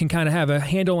 so we can kind of have a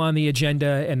handle on the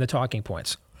agenda and the talking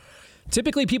points.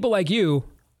 Typically people like you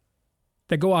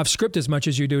that go off script as much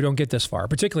as you do don't get this far,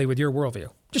 particularly with your worldview.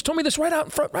 Just told me this right out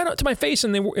in front, right out to my face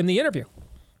in the interview,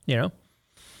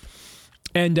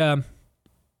 And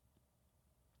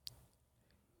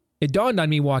it dawned on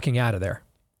me walking out of there.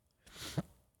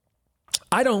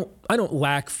 I don't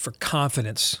lack for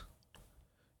confidence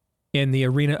in the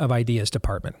arena of ideas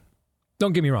department.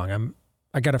 Don't get me wrong.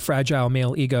 I got a fragile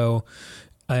male ego,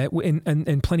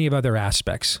 and plenty of other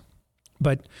aspects.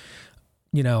 But,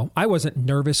 I wasn't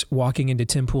nervous walking into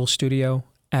Tim Pool's studio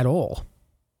at all.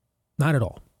 Not at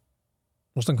all.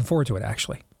 I was looking forward to it,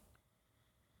 actually.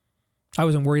 I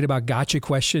wasn't worried about gotcha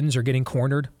questions or getting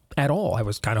cornered at all. I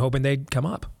was kind of hoping they'd come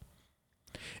up.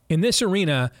 In this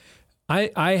arena,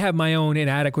 I have my own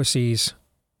inadequacies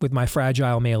with my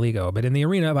fragile male ego, but in the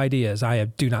arena of ideas, I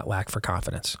do not lack for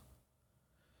confidence.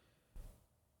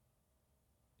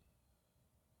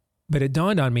 But it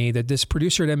dawned on me that this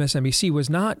producer at MSNBC was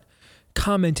not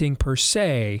commenting per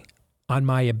se on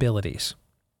my abilities.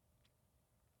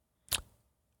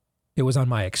 It was on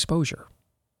my exposure.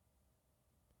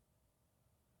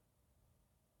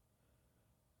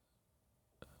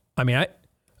 I mean,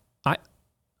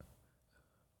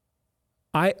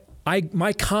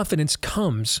 my confidence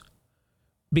comes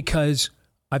because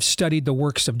I've studied the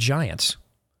works of giants,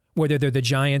 whether they're the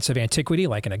giants of antiquity,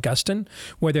 like an Augustine,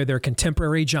 whether they're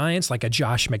contemporary giants, like a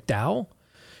Josh McDowell,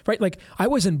 right? Like I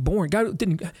wasn't born. God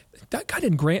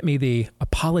didn't grant me the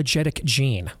apologetic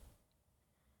gene.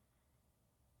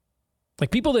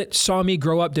 Like people that saw me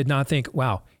grow up did not think,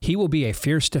 wow, he will be a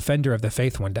fierce defender of the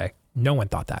faith one day. No one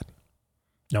thought that.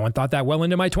 No one thought that well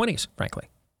into my 20s, frankly.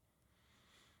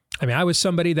 I mean, I was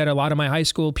somebody that a lot of my high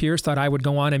school peers thought I would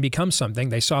go on and become something.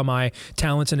 They saw my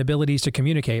talents and abilities to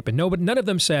communicate, but none of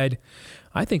them said,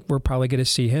 I think we're probably going to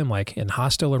see him like in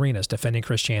hostile arenas defending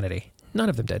Christianity. None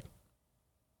of them did.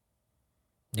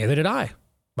 Neither did I.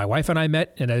 My wife and I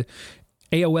met in a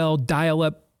AOL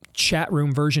dial-up chat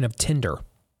room version of Tinder.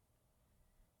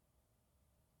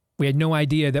 We had no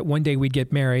idea that one day we'd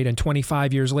get married and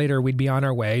 25 years later we'd be on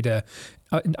our way to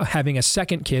having a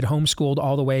second kid homeschooled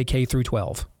all the way K through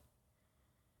 12.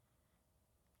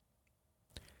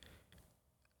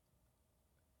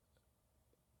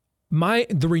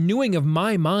 The renewing of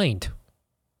my mind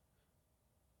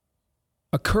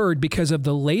occurred because of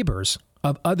the labors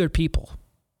of other people,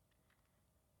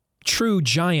 true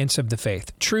giants of the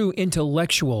faith, true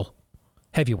intellectual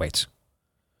heavyweights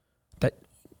that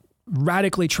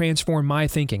radically transformed my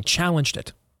thinking, challenged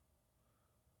it.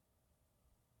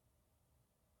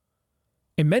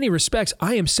 In many respects,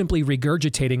 I am simply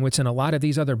regurgitating what's in a lot of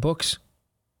these other books.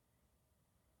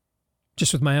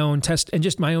 Just with my own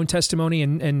my own testimony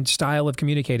and style of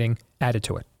communicating added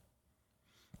to it.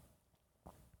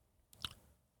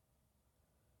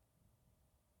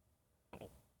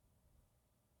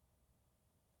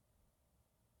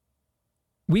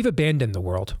 We've abandoned the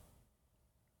world.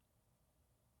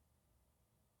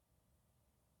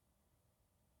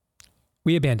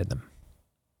 We abandoned them.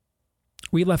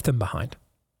 We left them behind.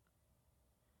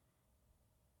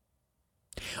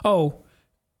 Oh,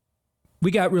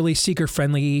 we got really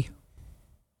seeker-friendly.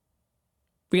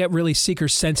 We got really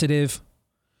seeker-sensitive,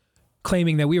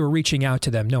 claiming that we were reaching out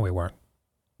to them. No, we weren't.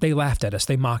 They laughed at us.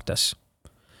 They mocked us.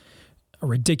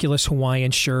 Ridiculous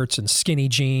Hawaiian shirts and skinny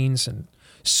jeans and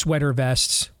sweater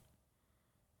vests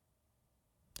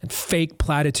and fake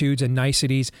platitudes and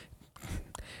niceties.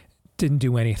 Didn't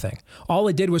do anything. All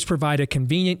it did was provide a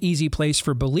convenient, easy place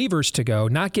for believers to go,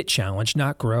 not get challenged,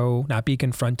 not grow, not be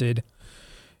confronted,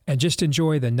 and just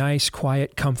enjoy the nice,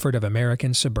 quiet comfort of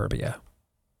American suburbia.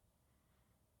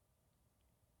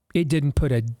 It didn't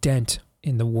put a dent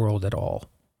in the world at all.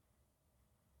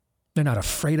 They're not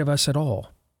afraid of us at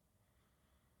all.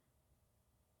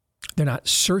 They're not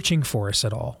searching for us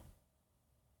at all.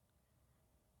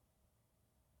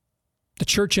 The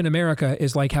church in America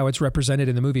is like how it's represented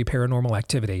in the movie Paranormal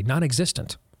Activity,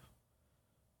 non-existent.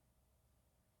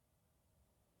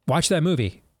 Watch that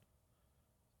movie.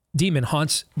 Demon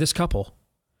haunts this couple.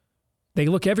 They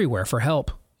look everywhere for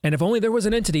help. And if only there was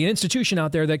an entity, an institution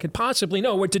out there that could possibly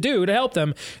know what to do to help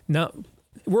them. No,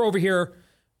 we're over here.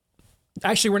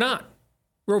 Actually, we're not.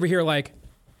 We're over here like,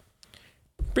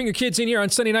 bring your kids in here on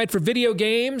Sunday night for video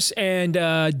games and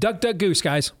Duck, Duck, Goose,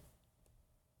 guys.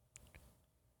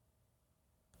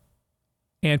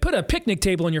 And put a picnic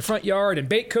table in your front yard and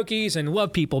bake cookies and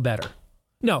love people better.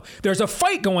 No, there's a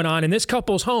fight going on in this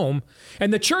couple's home,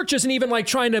 and the church isn't even like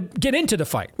trying to get into the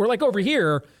fight. We're like over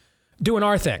here doing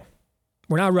our thing.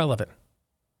 We're not relevant.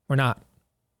 We're not.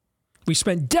 We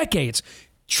spent decades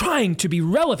trying to be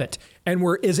relevant, and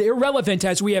we're as irrelevant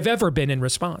as we have ever been in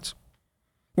response.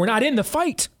 We're not in the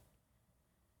fight.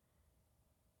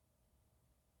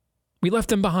 We left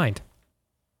them behind.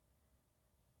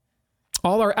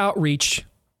 All our outreach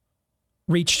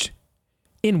reached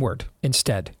inward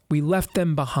instead. We left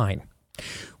them behind.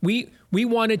 We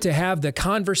wanted to have the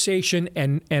conversation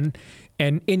and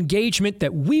engagement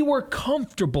that we were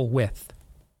comfortable with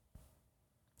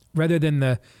rather than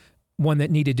the one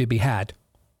that needed to be had.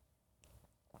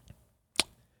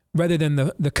 Rather than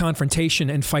the confrontation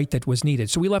and fight that was needed.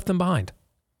 So we left them behind.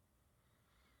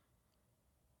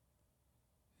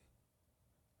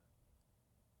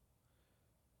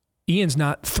 Ian's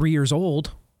not 3 years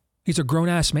old. He's a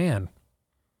grown-ass man.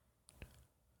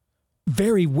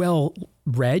 Very well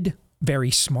read,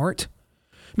 very smart.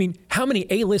 I mean, how many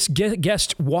A-list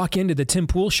guests walk into the Tim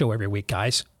Pool show every week,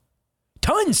 guys?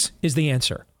 Tons is the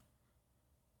answer.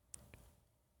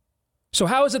 So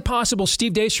how is it possible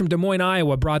Steve Deace from Des Moines,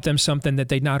 Iowa brought them something that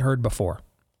they'd not heard before?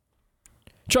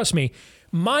 Trust me,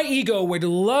 my ego would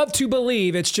love to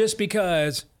believe it's just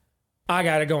because I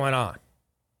got it going on.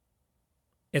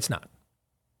 It's not.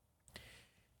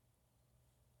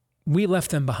 We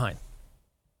left them behind.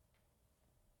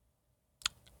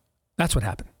 That's what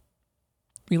happened.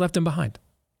 We left them behind.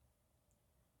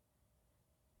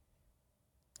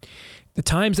 The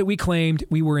times that we claimed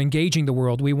we were engaging the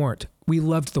world, we weren't. We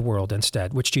loved the world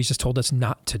instead, which Jesus told us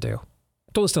not to do.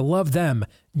 He told us to love them,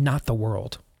 not the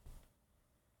world.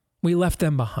 We left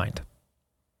them behind.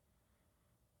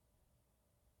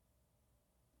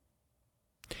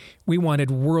 We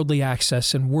wanted worldly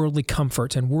access and worldly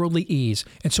comfort and worldly ease,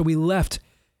 and so we left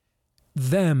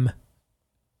them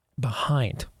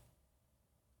behind.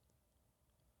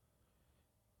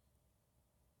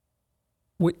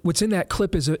 What's in that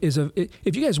clip is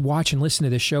if you guys watch and listen to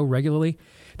this show regularly,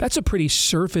 that's a pretty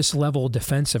surface level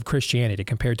defense of Christianity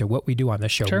compared to what we do on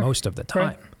this show most of the time.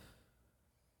 Right.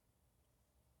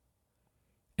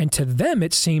 And to them,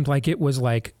 it seemed like it was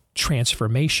like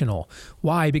transformational.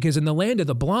 Why? Because in the land of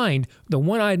the blind, the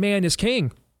one-eyed man is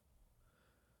king.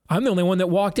 I'm the only one that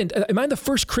walked in. Am I the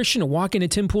first Christian to walk into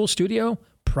Tim Pool's studio?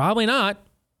 Probably not.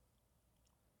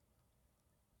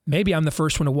 Maybe I'm the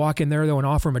first one to walk in there, though, and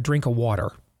offer him a drink of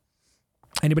water.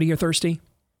 Anybody here thirsty?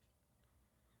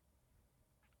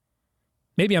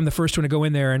 Maybe I'm the first one to go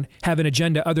in there and have an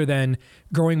agenda other than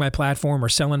growing my platform or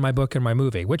selling my book and my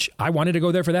movie, which I wanted to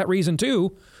go there for that reason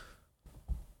too.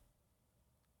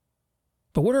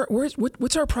 But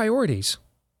what's our priorities?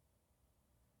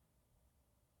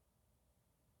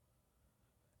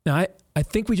 Now, I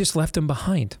think we just left them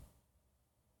behind.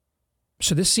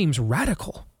 So this seems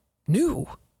radical, new,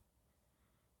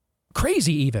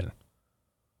 crazy even.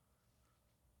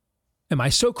 Am I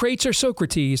Socrates or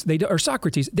Socrates?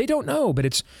 Socrates? They don't know, but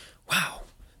it's wow.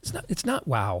 It's not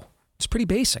wow. It's pretty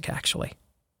basic, actually.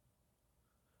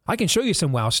 I can show you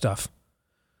some wow stuff.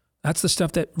 That's the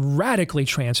stuff that radically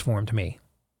transformed me.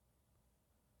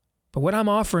 But what I'm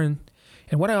offering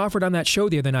and what I offered on that show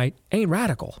the other night ain't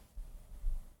radical.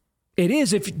 It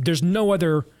is if there's no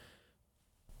other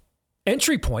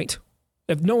entry point,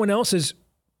 if no one else has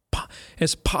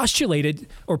postulated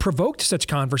or provoked such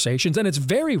conversations, then it's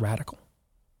very radical.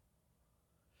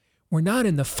 We're not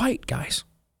in the fight, guys.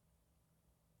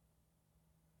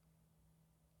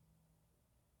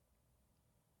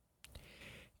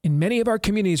 In many of our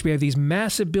communities, we have these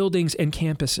massive buildings and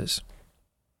campuses.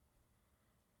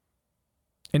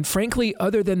 And frankly,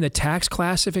 other than the tax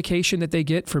classification that they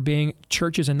get for being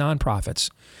churches and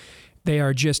nonprofits, they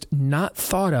are just not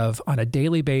thought of on a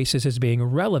daily basis as being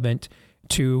relevant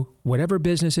to whatever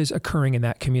business is occurring in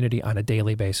that community on a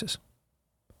daily basis.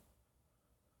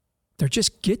 They're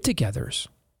just get-togethers,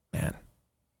 man.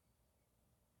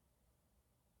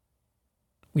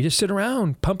 We just sit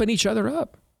around pumping each other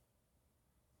up.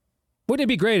 Wouldn't it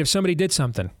be great if somebody did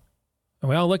something and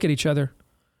we all look at each other,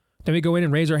 then we go in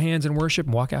and raise our hands and worship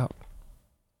and walk out?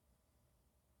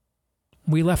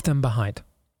 We left them behind.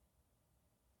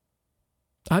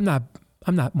 I'm not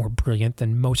more brilliant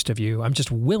than most of you. I'm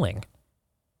just willing.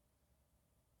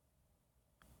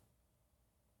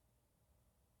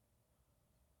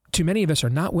 Too many of us are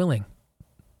not willing.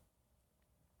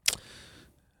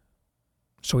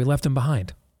 So we left them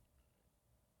behind.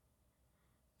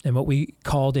 And what we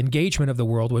called engagement of the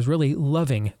world was really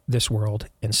loving this world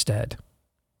instead.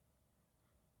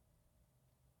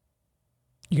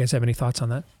 You guys have any thoughts on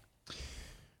that?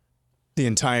 The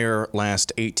entire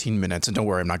last 18 minutes, and don't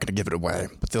worry, I'm not going to give it away,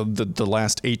 but the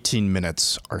last 18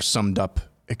 minutes are summed up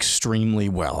extremely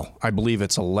well. I believe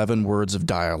it's 11 words of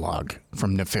dialogue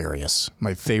from Nefarious,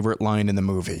 my favorite line in the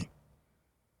movie.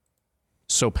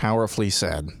 So powerfully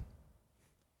said.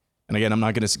 And again, I'm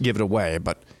not going to give it away,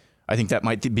 but I think that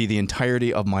might be the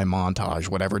entirety of my montage,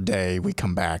 whatever day we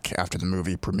come back after the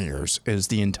movie premieres, is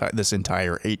this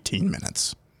entire 18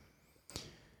 minutes.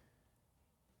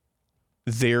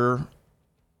 There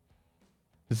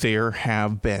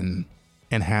have been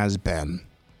and has been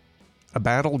a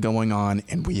battle going on,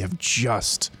 and we have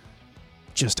just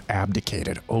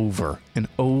abdicated over and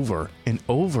over and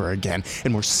over again,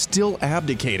 and we're still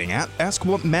abdicating. Ask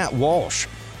what Matt Walsh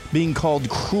being called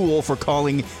cruel for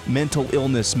calling mental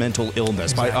illness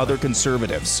exactly. By other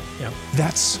conservatives. Yep.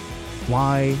 That's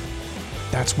why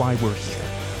we're here.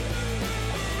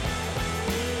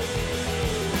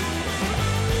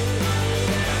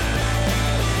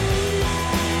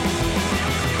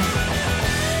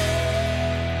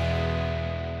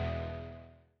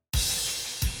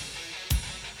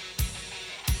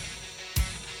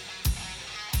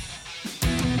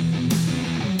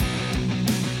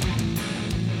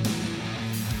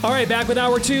 All right, back with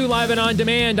Hour 2, live and on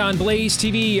demand on Blaze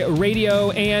TV, radio,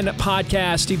 and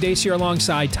podcast. Steve Deace here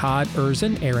alongside Todd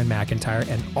Erzin, Aaron McIntyre,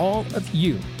 and all of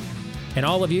you. And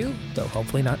all of you, though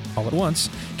hopefully not all at once,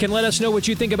 can let us know what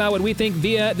you think about what we think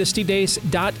via the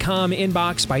stevedeace.com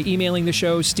inbox by emailing the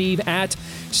show,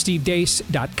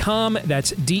 steve@stevedeace.com. That's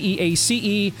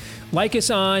DEACE. Like us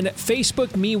on Facebook,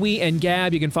 MeWe, and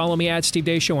Gab. You can follow me at Steve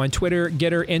Deace Show on Twitter,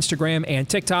 Getter, Instagram, and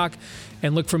TikTok.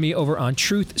 And look for me over on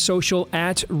Truth Social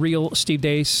at Real Steve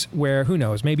Deace, where, who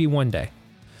knows, maybe one day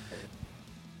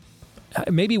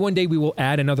we will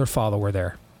add another follower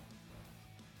there.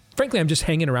 Frankly, I'm just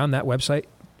hanging around that website,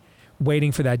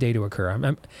 waiting for that day to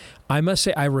occur. I must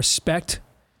say, I respect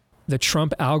the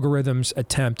Trump algorithm's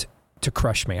attempt to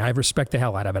crush me. I respect the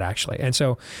hell out of it, actually. And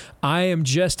so I am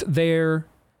just there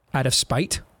out of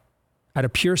spite, out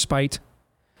of pure spite,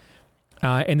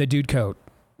 in the dude code.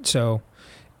 So,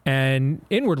 and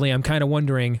inwardly, I'm kind of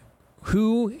wondering,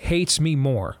 who hates me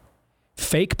more,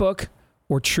 Facebook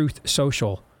or Truth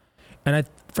Social? And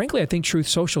frankly, I think Truth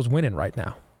Social's winning right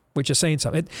now, which is saying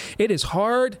something. It is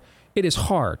hard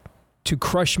to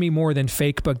crush me more than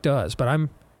Facebook does, but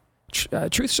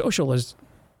Truth Social is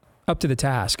up to the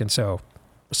task, and so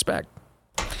respect.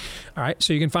 All right,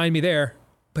 so you can find me there,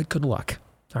 but good luck.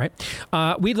 All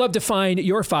right. We'd love to find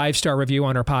your 5-star review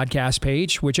on our podcast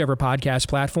page, whichever podcast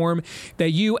platform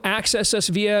that you access us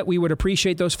via. We would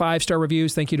appreciate those 5-star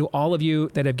reviews. Thank you to all of you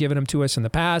that have given them to us in the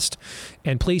past.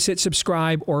 And please hit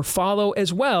subscribe or follow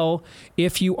as well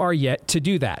if you are yet to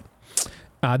do that.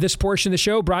 This portion of the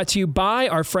show brought to you by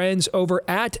our friends over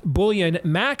at Bullion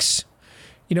Max.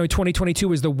 You know, 2022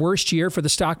 was the worst year for the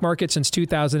stock market since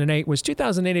 2008. Was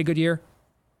 2008 a good year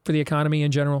for the economy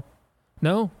in general?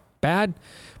 No? Bad?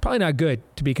 Probably not good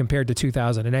to be compared to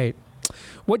 2008.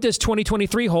 What does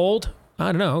 2023 hold?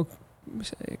 I don't know,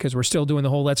 because we're still doing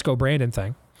the whole Let's Go Brandon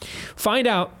thing. Find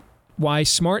out why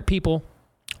smart people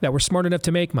that were smart enough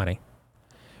to make money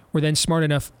were then smart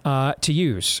enough to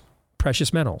use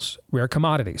precious metals, rare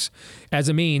commodities, as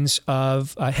a means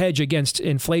of a hedge against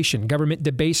inflation, government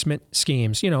debasement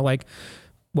schemes, like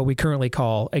what we currently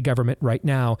call a government right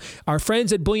now. Our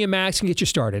friends at Bullion Max can get you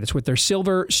started. It's with their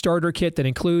silver starter kit that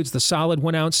includes the solid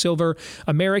 1-ounce silver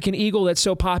American Eagle that's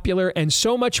so popular and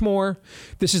so much more.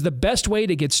 This is the best way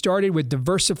to get started with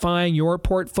diversifying your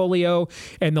portfolio,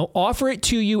 and they'll offer it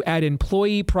to you at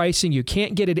employee pricing. You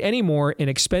can't get it any more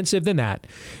inexpensive than that.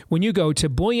 When you go to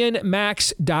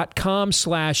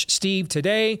bullionmax.com/Steve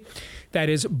today, that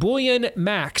is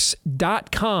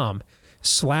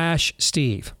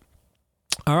bullionmax.com/Steve.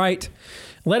 All right,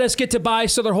 let us get to buy,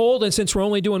 sell, or hold. And since we're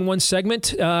only doing one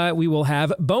segment, we will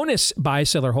have bonus buy,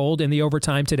 sell, or hold in the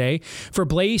overtime today for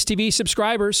Blaze TV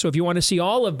subscribers. So if you want to see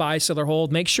all of buy, sell, or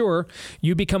hold, make sure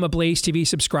you become a Blaze TV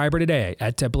subscriber today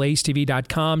at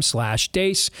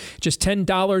blazetv.com/Deace. Just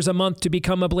 $10 a month to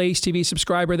become a Blaze TV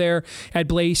subscriber there at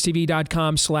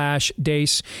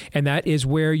blazetv.com/Deace. And that is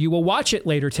where you will watch it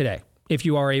later today. If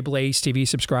you are a Blaze TV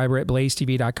subscriber at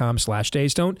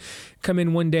blazetv.com/Deace. Don't come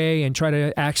in one day and try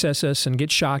to access us and get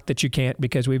shocked that you can't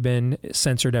because we've been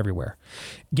censored everywhere.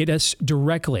 Get us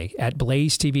directly at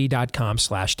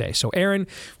blazetv.com/Deace. So Aaron,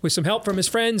 with some help from his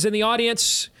friends in the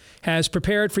audience, has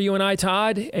prepared for you and I,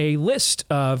 Todd, a list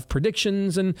of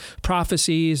predictions and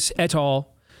prophecies et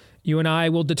al. You and I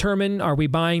will determine, are we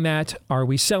buying that? Are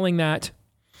we selling that?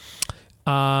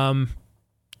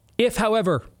 If,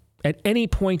 however, at any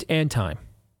point and time,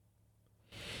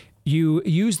 you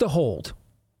use the hold,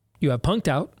 you have punked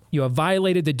out, you have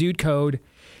violated the dude code,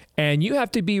 and you have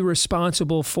to be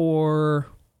responsible for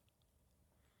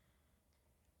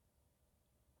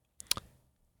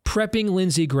prepping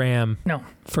Lindsey Graham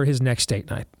for his next date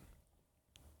night.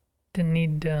 Didn't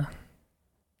need to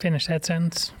finish that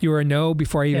sentence. You were a no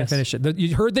before I even finished it.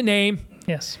 You heard the name.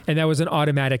 Yes. And that was an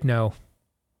automatic no.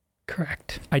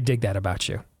 Correct. I dig that about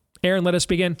you. Aaron, let us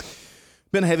begin.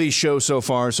 Been a heavy show so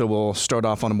far, so we'll start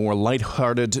off on a more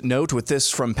lighthearted note with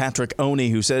this from Patrick Oney,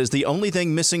 who says the only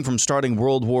thing missing from starting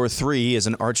World War III is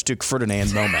an Archduke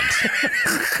Ferdinand moment.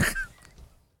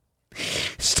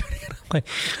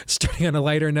 Starting on a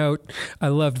lighter note, I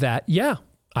loved that. Yeah,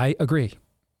 I agree.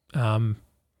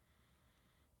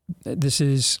 This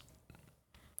is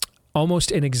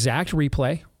almost an exact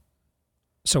replay,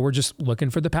 so we're just looking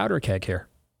for the powder keg here.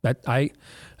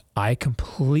 I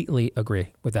completely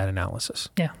agree with that analysis.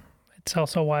 Yeah. It's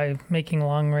also why making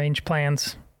long-range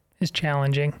plans is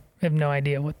challenging. We have no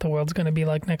idea what the world's going to be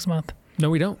like next month. No,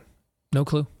 we don't. No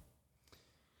clue.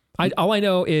 All I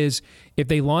know is if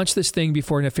they launch this thing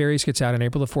before Nefarious gets out on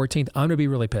April the 14th, I'm going to be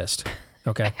really pissed.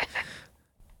 Okay?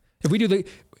 If we do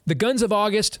the Guns of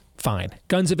August, fine.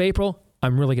 Guns of April,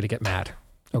 I'm really going to get mad.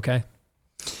 Okay?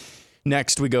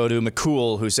 Next, we go to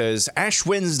McCool, who says, Ash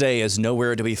Wednesday is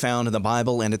nowhere to be found in the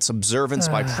Bible, and its observance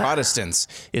by Protestants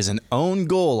is an own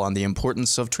goal on the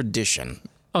importance of tradition.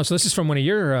 Oh, so this is from one of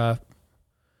your...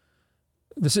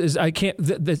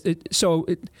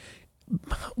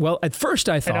 well, at first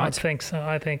I thought... I don't think so.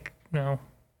 I think, no,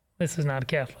 this is not a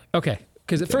Catholic. Okay,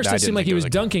 because at first it seemed like he was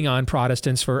dunking on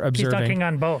Protestants for observing... He's dunking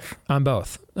on both. On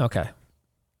both, okay.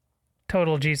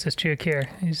 Total Jesus juke here.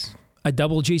 He's a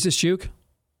double Jesus juke?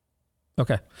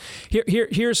 Okay.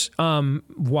 Here's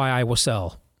why I will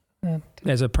sell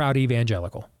as a proud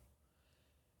evangelical.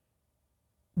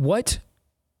 What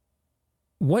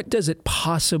does it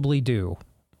possibly do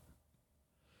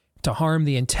to harm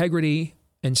the integrity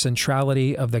and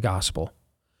centrality of the gospel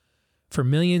for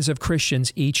millions of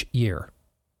Christians each year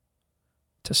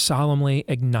to solemnly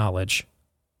acknowledge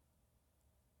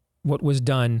what was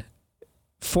done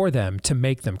for them to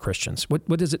make them Christians? What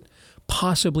does it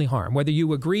possibly harm? Whether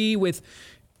you agree with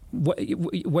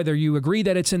whether you agree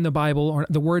that it's in the Bible or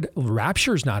the word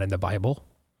rapture is not in the Bible.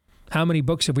 How many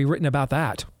books have we written about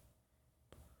that?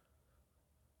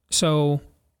 So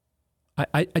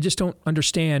I just don't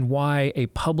understand why a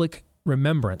public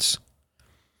remembrance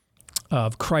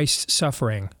of Christ's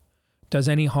suffering does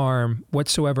any harm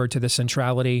whatsoever to the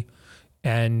centrality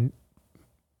and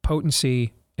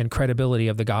potency and credibility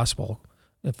of the gospel.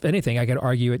 If anything, I could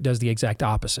argue it does the exact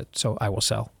opposite. So I will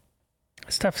sell.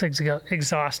 Stuff's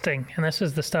exhausting. And this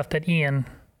is the stuff that Ian,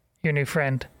 your new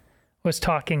friend, was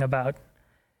talking about.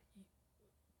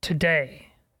 Today,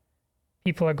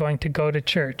 people are going to go to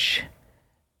church,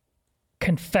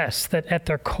 confess that at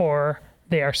their core,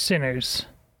 they are sinners.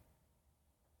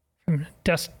 From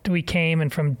dust we came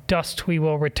and from dust we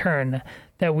will return,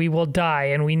 that we will die,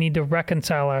 and we need to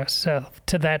reconcile ourselves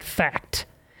to that fact.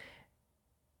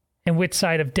 And which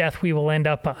side of death we will end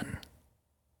up on.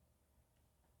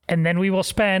 And then we will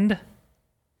spend...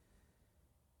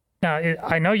 Now,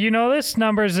 I know you know this,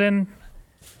 numbers in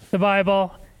the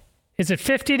Bible. Is it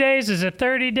 50 days? Is it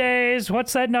 30 days?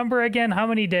 What's that number again? How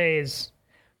many days?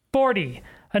 40.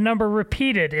 a number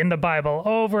repeated in the Bible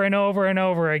over and over and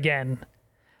over again.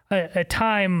 A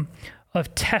time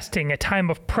of testing, a time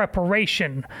of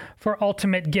preparation for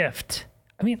ultimate gift.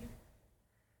 I mean,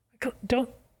 don't...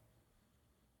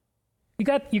 You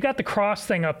got the cross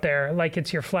thing up there like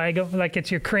it's your flag, like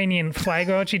it's your Ukrainian flag.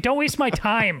 Don't waste my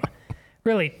time.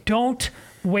 Really, don't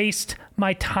waste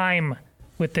my time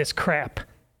with this crap.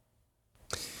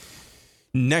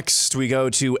 Next, we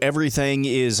go to Everything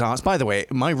is Awesome. By the way,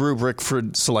 my rubric for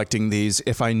selecting these,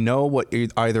 if I know what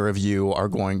either of you are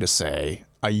going to say,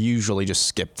 I usually just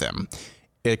skip them.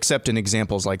 Except in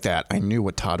examples like that, I knew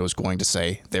what Todd was going to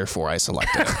say, therefore I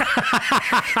selected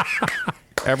it.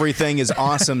 Everything is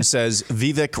Awesome says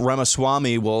Vivek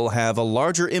Ramaswamy will have a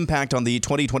larger impact on the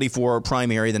 2024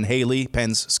 primary than Haley,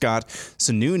 Pence, Scott,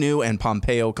 Sununu, and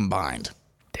Pompeo combined.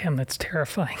 Damn, that's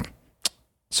terrifying.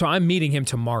 So I'm meeting him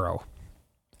tomorrow,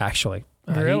 actually.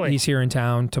 Really? He's here in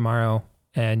town tomorrow,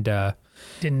 and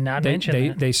did not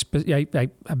mention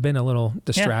that. I've been a little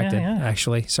distracted,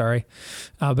 actually. Sorry.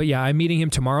 But yeah, I'm meeting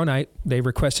him tomorrow night. They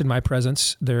requested my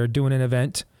presence. They're doing an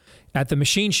event at the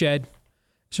Machine Shed.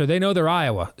 So they know they're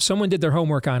Iowa. Someone did their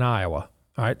homework on Iowa.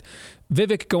 All right.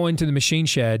 Vivek going to the Machine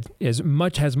Shed has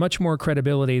much more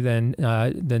credibility than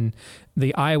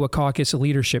the Iowa caucus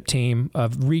leadership team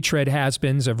of retread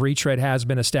has-beens, of retread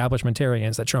has-been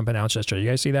establishmentarians that Trump announced yesterday. You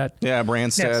guys see that? Yeah,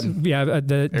 Branstad.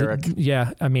 Yes. Yeah, Eric.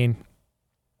 Yeah, I mean,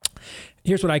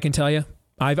 here's what I can tell you.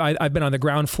 I've been on the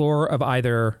ground floor of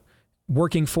either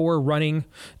working for, running,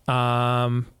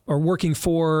 or working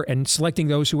for and selecting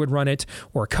those who would run it,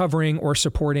 or covering or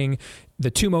supporting the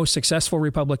two most successful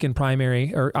Republican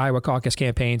primary or Iowa caucus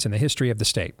campaigns in the history of the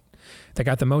state. They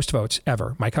got the most votes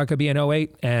ever. Mike Huckabee in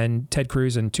 2008 and Ted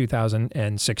Cruz in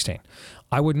 2016.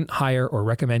 I wouldn't hire or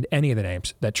recommend any of the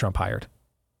names that Trump hired.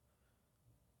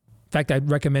 In fact, I'd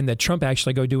recommend that Trump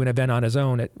actually go do an event on his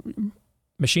own at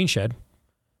Machine Shed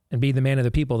and be the man of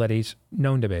the people that he's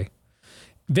known to be.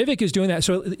 Vivek is doing that.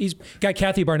 So he's got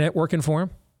Kathy Barnett working for him.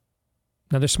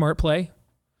 Another smart play.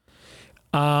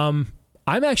 I'm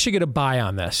actually going to buy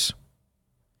on this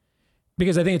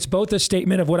because I think it's both a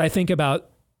statement of what I think about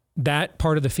that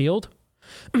part of the field,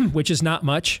 which is not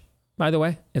much, by the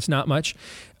way. It's not much.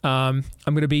 I'm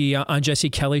going to be on Jesse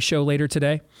Kelly's show later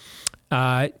today.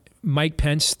 Mike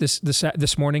Pence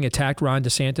this morning attacked Ron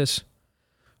DeSantis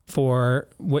for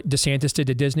what DeSantis did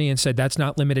to Disney and said that's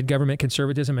not limited government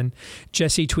conservatism. And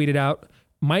Jesse tweeted out,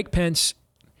 Mike Pence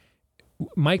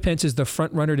is the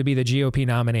front runner to be the GOP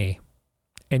nominee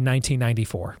in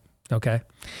 1994. Okay.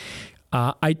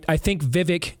 I think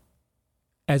Vivek,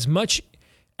 as much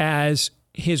as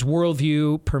his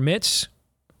worldview permits,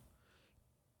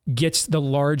 gets the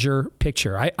larger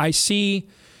picture. I see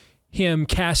him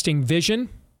casting vision,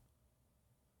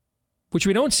 which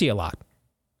we don't see a lot.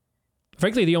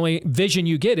 Frankly, the only vision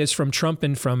you get is from Trump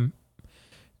and from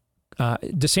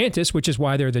DeSantis, which is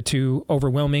why they're the two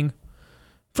overwhelming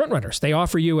frontrunners. They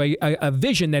offer you a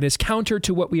vision that is counter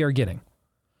to what we are getting.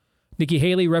 Nikki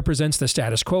Haley represents the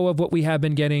status quo of what we have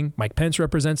been getting. Mike Pence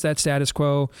represents that status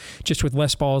quo, just with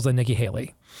less balls than Nikki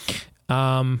Haley.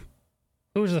 Who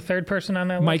was the third person on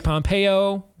that list? Mike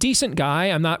Pompeo, decent guy.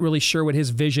 I'm not really sure what his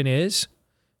vision is.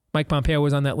 Mike Pompeo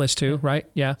was on that list too, right?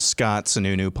 Yeah. Scott,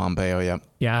 Sununu, Pompeo, yeah.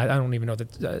 Yeah, I don't even know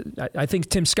that. I think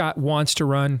Tim Scott wants to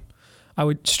run. I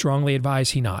would strongly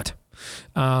advise he not.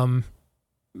 Vivek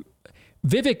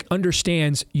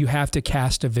understands you have to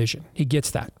cast a vision. He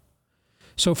gets that.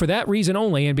 So for that reason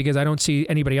only, and because I don't see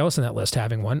anybody else on that list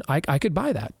having one, I could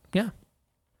buy that. Yeah.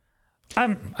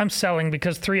 I'm selling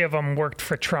because 3 of them worked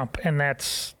for Trump, and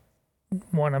that's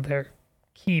one of their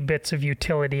key bits of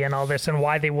utility and all this, and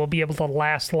why they will be able to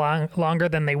last longer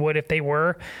than they would if they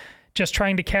were just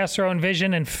trying to cast their own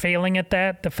vision and failing at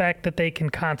that. The fact that they can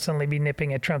constantly be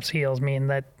nipping at Trump's heels mean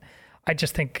that I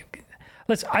just think,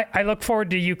 listen, I look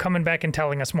forward to you coming back and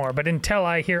telling us more, but until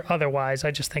I hear otherwise,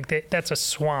 I just think that's a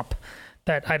swamp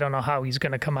that I don't know how he's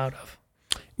going to come out of.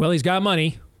 Well, he's got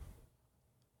money.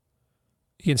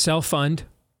 He can self-fund,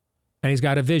 and he's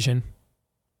got a vision.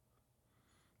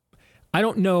 I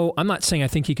don't know. I'm not saying I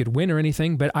think he could win or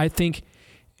anything, but I think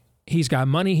he's got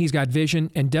money, he's got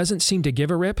vision, and doesn't seem to give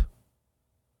a rip.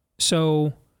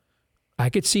 So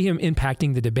I could see him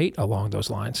impacting the debate along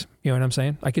those lines. You know what I'm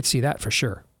saying? I could see that for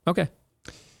sure. Okay.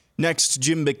 Next,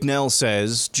 Jim McNell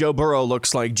says, Joe Burrow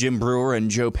looks like Jim Brewer and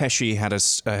Joe Pesci had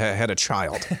a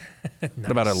child. Nice.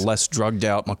 What about a less drugged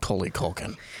out Macaulay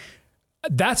Culkin?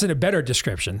 That's a better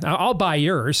description. I'll buy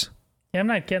yours. Yeah, I'm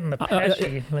not getting the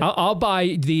Pesci. I'll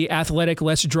buy the athletic,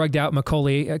 less drugged out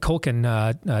Macaulay Culkin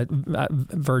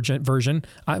version.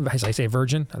 As I say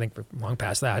virgin, I think we're long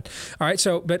past that. All right,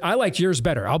 but I like yours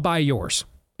better. I'll buy yours.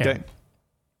 Okay.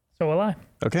 So will I.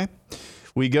 Okay.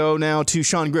 We go now to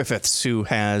Sean Griffiths, who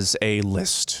has a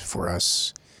list for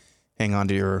us. Hang on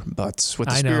to your butts. With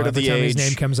the I know. spirit of Every the time age, his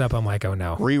name comes up, I'm like, oh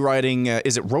no. rewriting,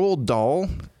 is it Roald Dahl?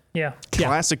 Yeah.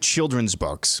 Classic children's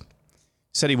books.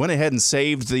 Said he went ahead and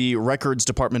saved the records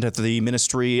department at the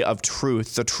Ministry of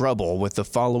Truth the trouble with the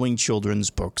following children's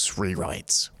books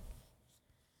rewrites.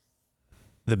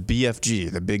 The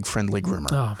BFG, the Big Friendly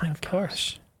Groomer. Oh my Of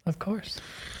course. Of course.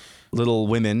 Little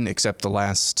Women, except the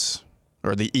last,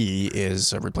 or the E,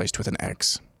 is replaced with an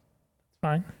X.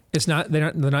 Fine. It's not.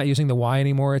 They're not using the Y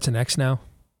anymore. It's an X now.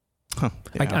 Huh,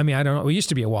 yeah. I mean, I don't know. It used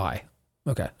to be a Y.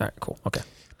 Okay. All right. Cool. Okay.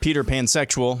 Peter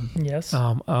Pansexual Yes.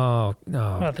 Oh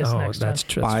no. Well, this next That's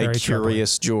true. by Very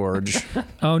Curious George.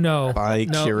 troubling. Oh no. By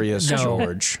No, Curious no.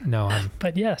 George. No.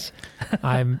 But yes.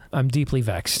 I'm deeply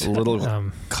vexed.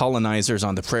 Little colonizers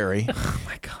on the prairie. Oh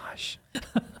my gosh.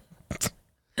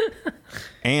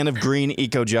 Anne of Green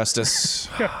Eco Justice.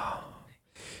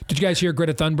 Did you guys hear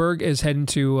Greta Thunberg is heading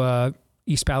to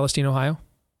East Palestine, Ohio?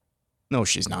 No,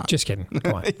 she's not. Just kidding.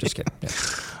 Come on. Just kidding.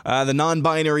 Yeah. The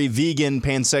non-binary, vegan,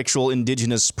 pansexual,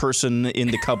 indigenous person in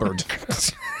the cupboard.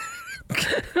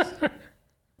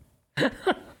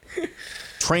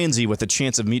 Transy with a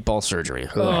chance of meatball surgery.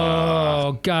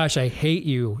 Oh gosh, I hate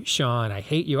you, Sean. I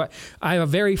hate you. I have a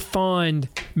very fond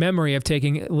memory of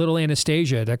taking little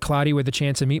Anastasia to Cloudy with a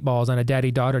Chance of Meatballs on a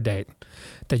daddy-daughter date.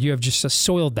 That you have just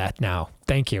soiled that now.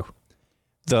 Thank you.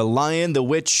 The Lion, the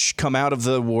Witch come out of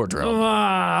the wardrobe.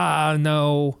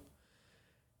 No.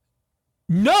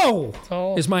 No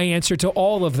all- is my answer to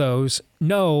all of those.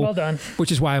 No. Well done.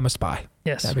 Which is why I must buy.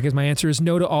 Yes. Yeah, because my answer is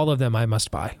no to all of them. I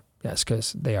must buy. Yes,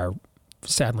 because they are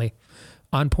sadly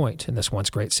on point in this once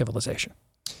great civilization.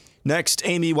 Next,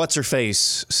 Amy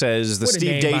What's-Her-Face says the What a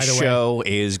Steve name, Day by the way. Show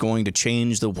is going to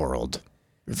change the world.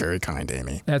 You're very kind,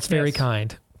 Amy. That's very Yes.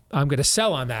 kind. I'm going to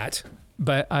sell on that,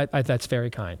 but I that's very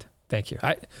kind. Thank you.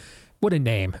 What a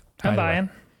name. by I'm the way.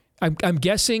 buying. I'm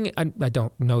guessing. I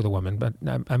don't know the woman, but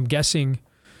I'm guessing,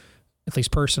 at least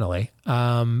personally,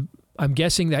 I'm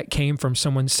guessing that came from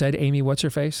someone said Amy What's Her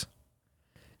Face,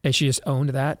 and she just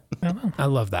owned that. I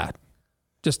love that.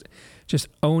 Just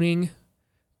owning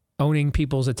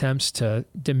people's attempts to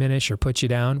diminish or put you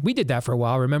down. We did that for a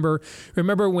while. Remember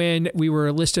when we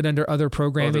were listed under other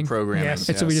programming? Other programming. Yes.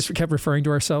 And so we just kept referring to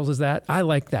ourselves as that. I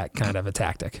like that kind of a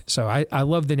tactic. So I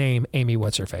love the name Amy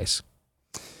What's Her Face.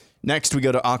 Next, we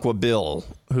go to Aqua Bill,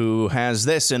 who has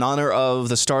this in honor of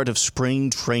the start of spring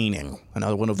training.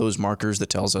 Another one of those markers that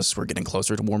tells us we're getting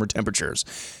closer to warmer temperatures.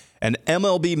 An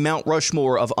MLB Mount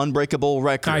Rushmore of unbreakable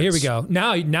records. All right, here we go.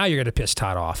 Now you're going to piss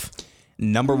Todd off.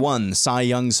 Number one, Cy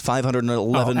Young's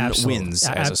 511 absolutely. wins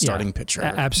as a starting pitcher.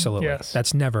 Absolutely. Yes.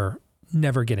 That's never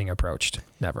getting approached.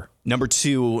 Never. Number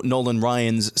two, Nolan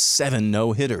Ryan's 7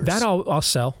 no-hitters. That I'll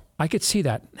sell. I could see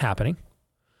that happening.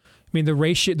 I mean, the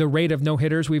rate of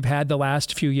no-hitters we've had the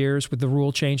last few years with the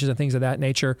rule changes and things of that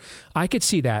nature, I could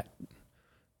see that.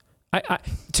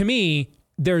 To me,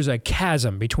 there's a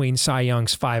chasm between Cy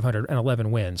Young's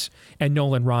 511 wins and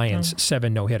Nolan Ryan's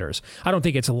 7 no-hitters. I don't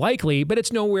think it's likely, but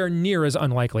it's nowhere near as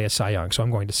unlikely as Cy Young, so I'm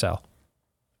going to sell.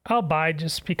 I'll buy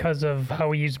just because of how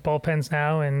we use bullpens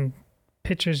now, and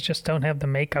pitchers just don't have the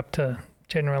makeup to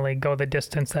generally go the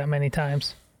distance that many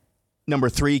times. Number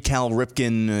three, Cal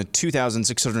Ripken,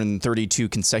 2,632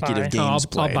 consecutive Buy. games I'll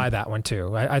played. buy that one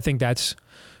too. I think there's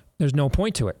no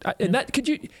point to it. And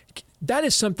that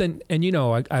is something, and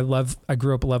I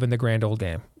grew up loving the grand old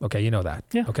game. Okay, you know that.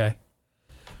 Yeah. Okay.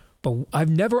 But I've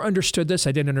never understood this.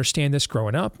 I didn't understand this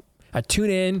growing up. I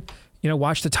tune in,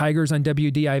 watch the Tigers on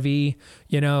WDIV,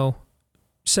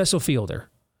 Cecil Fielder,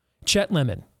 Chet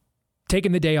Lemon,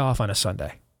 taking the day off on a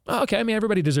Sunday. Oh, okay, I mean,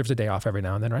 everybody deserves a day off every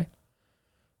now and then, right?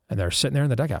 And they're sitting there in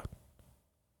the dugout.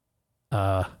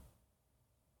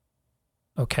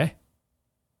 Okay.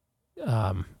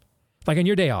 Like on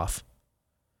your day off,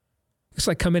 it's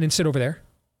like come in and sit over there.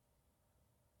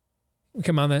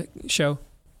 Come on the show.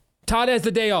 Todd has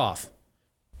the day off.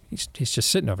 He's just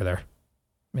sitting over there.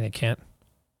 I mean, he can't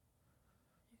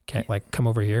like come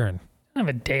over here and Have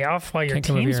a day off while your Can't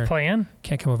come over team's here. playing.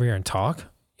 can't come over here and talk.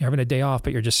 You're having a day off,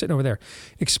 but you're just sitting over there.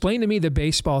 Explain to me the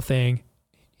baseball thing.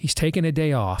 He's taking a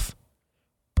day off,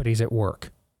 but he's at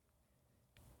work.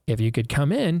 If you could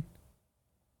come in,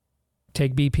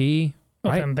 take BP,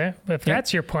 Well, right? then if Yeah.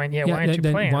 that's your point, why aren't you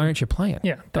then playing? Why aren't you playing?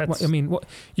 Yeah, But that's- you're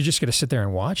just going to sit there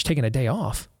and watch, taking a day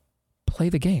off, play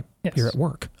the game. Yes. You're at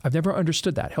work. I've never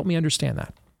understood that. Help me understand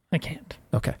that. I can't.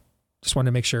 Okay. Just wanted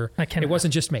to make sure I cannot. it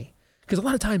wasn't just me. Because a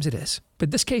lot of times it is. But in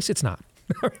this case, it's not.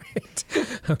 All right.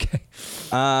 Okay.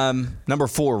 Number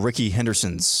four, Ricky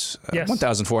Henderson's Yes.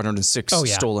 1,406 Oh,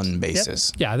 yeah. stolen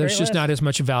bases. Yeah, there's Great just list. not as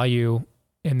much value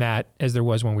in that as there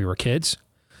was when we were kids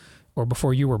or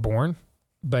before you were born.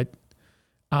 But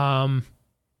I'm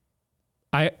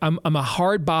a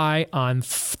hard buy on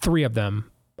 3 of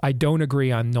them. I don't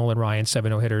agree on Nolan Ryan's 7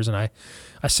 no-hitters, and I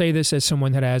say this as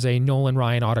someone that has a Nolan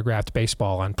Ryan autographed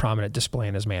baseball on prominent display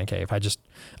in his man cave.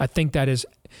 I think that is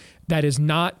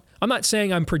not. I'm not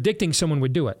saying I'm predicting someone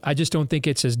would do it. I just don't think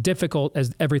it's as difficult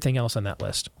as everything else on that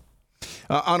list.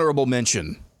 Honorable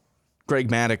mention: Greg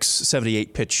Maddux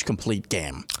 78 pitch complete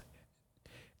game.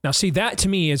 Now, see, that to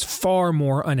me is far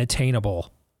more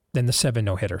unattainable than the 7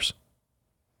 no-hitters,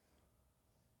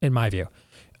 in my view.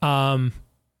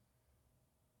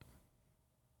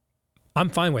 I'm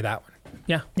fine with that one.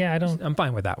 Yeah. Yeah, I'm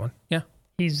fine with that one. Yeah.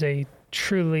 He's a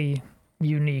truly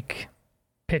unique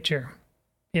pitcher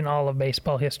in all of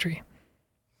baseball history.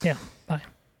 Yeah, fine.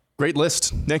 Great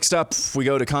list. Next up, we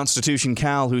go to Constitution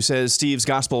Cal, who says Steve's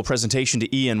gospel presentation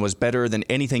to Ian was better than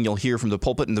anything you'll hear from the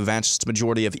pulpit in the vast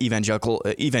majority of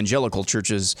evangelical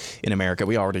churches in America.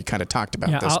 We already kind of talked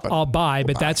about this. I'll buy,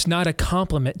 but that's not a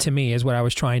compliment to me, is what I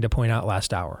was trying to point out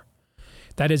last hour.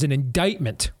 That is an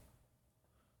indictment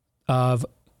of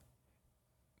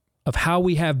how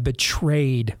we have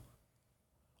betrayed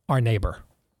our neighbor.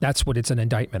 That's what it's an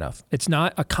indictment of. It's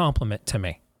not a compliment to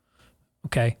me.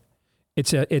 Okay?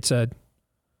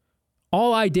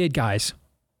 All I did, guys,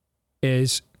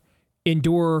 is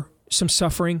endure some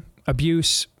suffering,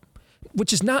 abuse,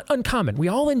 which is not uncommon. We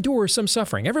all endure some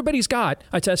suffering. Everybody's got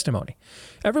a testimony.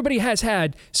 Everybody has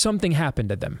had something happen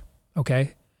to them.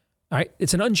 Okay? All right?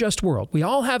 It's an unjust world. We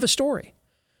all have a story.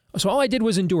 So all I did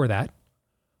was endure that.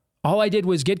 All I did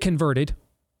was get converted,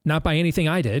 not by anything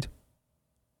I did,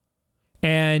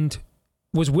 and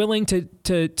was willing to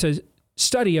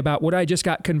study about what I just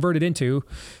got converted into.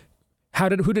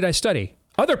 Who did I study?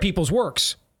 Other people's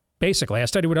works, basically. I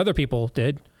studied what other people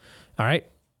did, all right?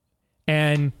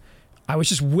 And I was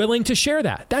just willing to share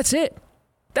that. That's it.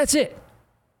 That's it.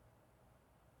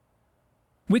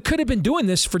 We could have been doing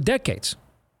this for decades.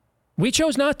 We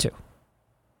chose not to.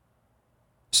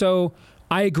 So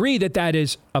I agree that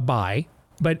is a buy,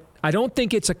 but I don't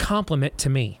think it's a compliment to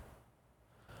me.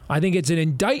 I think it's an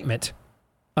indictment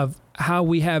of how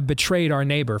we have betrayed our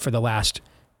neighbor for the last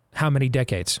how many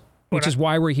decades, which is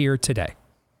why we're here today.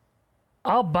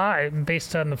 I'll buy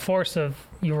based on the force of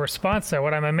your response there.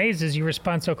 What I'm amazed is you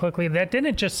respond so quickly. That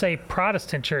didn't just say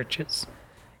Protestant churches.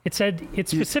 It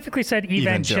specifically said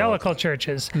evangelical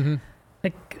churches. Mm-hmm.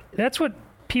 Like, that's what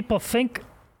people think.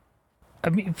 I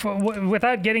mean,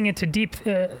 without getting into deep,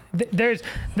 there's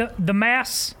the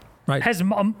mass has a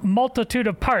multitude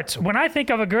of parts. When I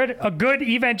think of a good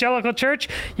evangelical church,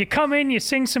 you come in, you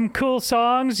sing some cool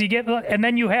songs, and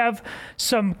then you have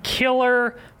some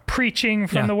killer preaching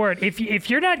from the word. If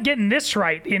you're not getting this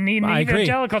right in the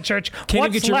evangelical church,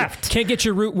 what's left? You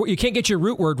can't get your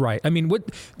root word right. I mean, what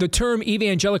the term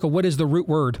evangelical? What is the root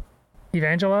word?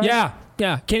 Evangelize? Yeah.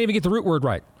 Can't even get the root word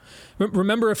right.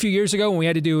 Remember a few years ago when we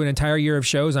had to do an entire year of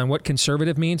shows on what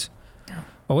conservative means? Yeah.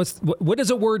 Well, what does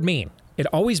a word mean? It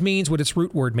always means what its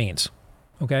root word means.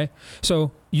 Okay?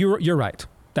 So you're right.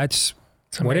 That's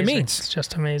what it means. It's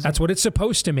just amazing. That's what it's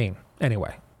supposed to mean.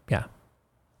 Anyway, yeah.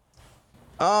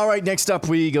 All right, next up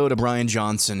we go to Brian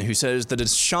Johnson, who says that a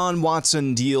Deshaun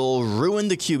Watson deal ruined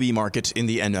the QB market in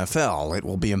the NFL. It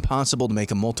will be impossible to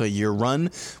make a multi-year run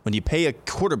when you pay a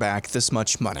quarterback this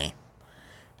much money.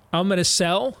 I'm going to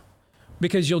sell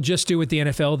because you'll just do what the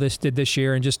NFL did this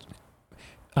year and just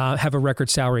have a record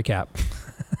salary cap.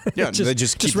 Yeah, they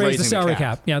just raise the salary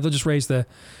cap. Yeah, they'll just raise the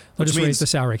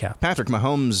salary cap. Patrick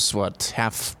Mahomes,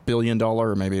 $500 million,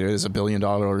 or maybe it is $1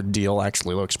 billion deal,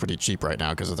 actually looks pretty cheap right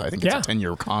now because I think it's a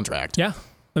 10-year contract. Yeah.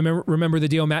 Remember the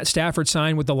deal Matt Stafford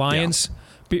signed with the Lions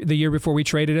the year before we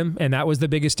traded him, and that was the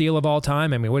biggest deal of all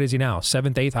time. I mean, what is he now?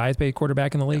 7th, 8th highest paid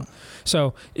quarterback in the league. Yeah.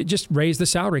 So it just raised the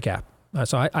salary cap.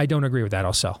 So I don't agree with that.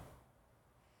 I'll sell.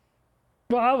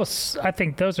 Well, I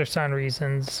think those are sound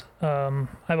reasons. I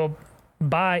will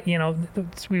buy.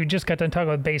 We just got done talking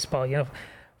about baseball.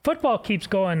 Football keeps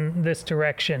going this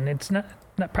direction. It's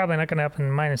probably not going to happen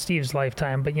in mine and Steve's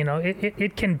lifetime, but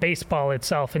it can baseball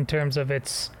itself in terms of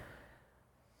its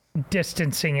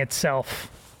distancing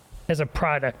itself as a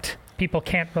product. People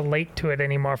can't relate to it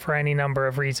anymore for any number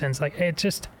of reasons. Like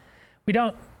we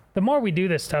don't. The more we do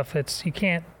this stuff, you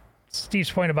can't.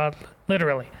 Steve's point about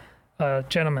literally,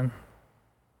 gentlemen,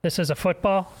 this is a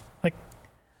football. Like,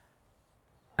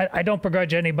 I don't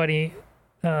begrudge anybody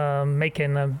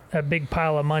making a big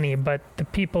pile of money, but the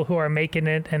people who are making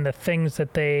it and the things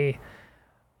that the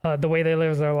way they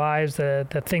live their lives,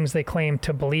 the things they claim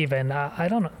to believe in, I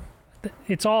don't know.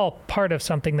 It's all part of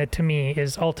something that to me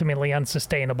is ultimately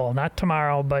unsustainable. Not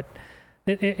tomorrow, but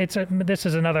This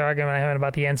is another argument I have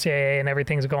about the NCAA and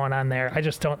everything's going on there. I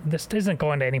just don't. This isn't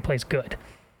going to any place good.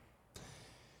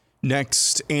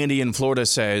 Next, Andy in Florida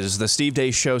says the Steve Day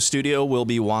Show studio will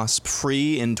be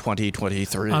WASP-free in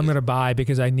 2023. I'm going to buy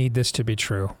because I need this to be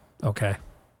true. Okay.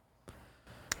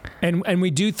 And we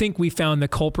do think we found the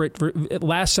culprit.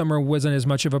 Last summer wasn't as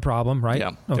much of a problem, right?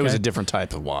 Yeah, okay. It was a different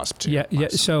type of wasp too. Yeah.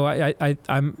 So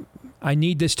I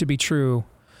need this to be true.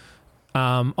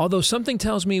 Although something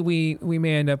tells me we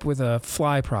may end up with a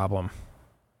fly problem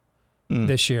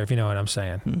this year, if you know what I'm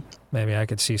saying. Maybe I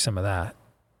could see some of that.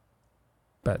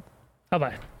 But I'll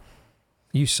buy.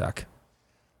 You suck.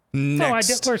 Next. No, I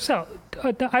did. Or so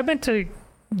I meant to.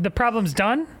 The problem's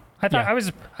done. I thought I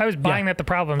was buying that the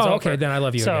problem's over. Okay, then I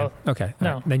love you again. Okay,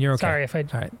 no, right. Then you're okay. Sorry if I.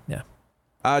 All right,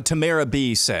 yeah. Tamara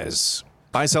B says,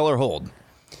 buy, sell, or hold.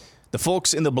 The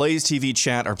folks in the Blaze TV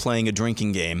chat are playing a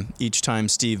drinking game. Each time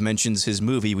Steve mentions his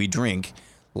movie, we drink.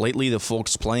 Lately, the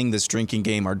folks playing this drinking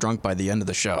game are drunk by the end of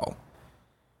the show.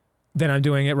 Then I'm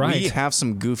doing it right. We have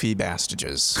some goofy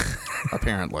bastages,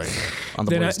 apparently, on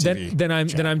the Blaze TV. Then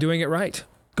I'm doing it right.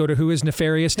 Go to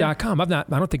whoisnefarious.com. I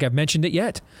don't think I've mentioned it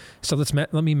yet. So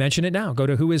let me mention it now. Go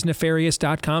to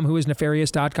whoisnefarious.com,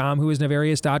 whoisnefarious.com,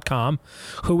 whoisnefarious.com,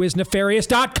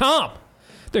 whoisnefarious.com.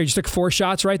 There, you just took 4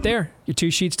 shots right there. You're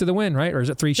 2 sheets to the win, right? Or is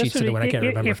it 3 sheets to the win? I can't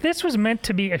remember. If this was meant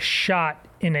to be a shot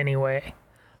in any way,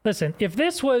 listen, if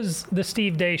this was the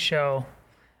Steve Day Show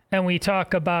and we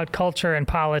talk about culture and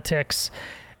politics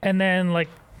and then like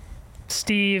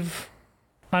Steve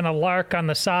on a lark on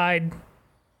the side,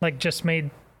 like just made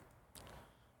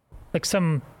like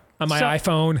some on my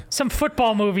iPhone, some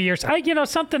football movie or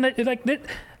something that like that.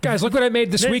 Guys, look what I made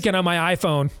this weekend on my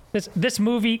iPhone. This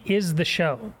movie is the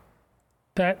show.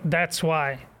 That's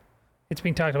why it's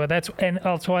being talked about. And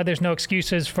also why there's no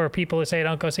excuses for people who say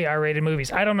don't go see R-rated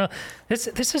movies. I don't know. This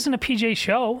isn't a PJ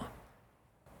show.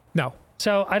 No.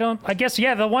 So I guess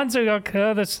the ones who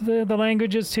go, the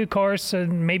language is too coarse,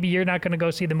 and maybe you're not going to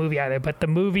go see the movie either. But the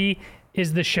movie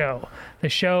is the show. The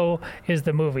show is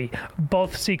the movie.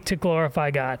 Both seek to glorify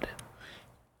God.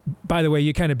 By the way,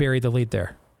 you kind of buried the lead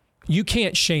there. You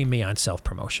can't shame me on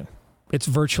self-promotion. It's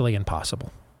virtually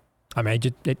impossible. I mean,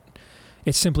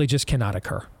 it simply just cannot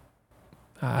occur.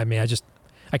 I mean,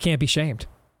 I can't be shamed.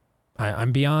 I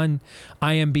am beyond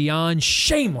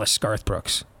shameless Garth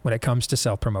Brooks when it comes to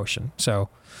self-promotion. So,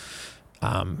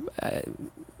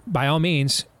 by all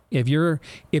means, if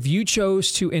you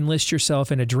chose to enlist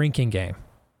yourself in a drinking game,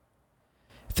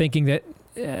 thinking that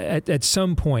at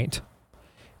some point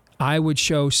I would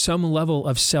show some level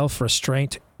of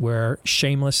self-restraint where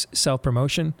shameless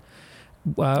self-promotion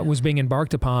was being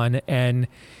embarked upon, and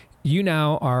you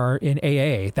now are in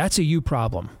AA, that's a you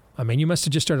problem. I mean, you must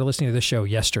have just started listening to the show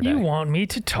yesterday. You want me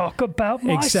to talk about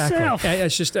myself. Exactly.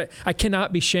 It's just, I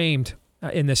cannot be shamed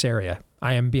in this area.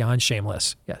 I am beyond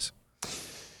shameless. Yes.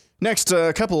 Next,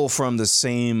 a couple from the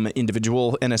same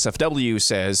individual. NSFW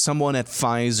says someone at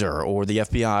Pfizer or the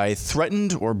FBI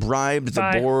threatened or bribed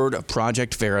the board of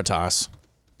Project Veritas.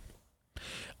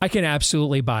 I can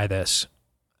absolutely buy this.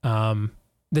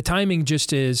 The timing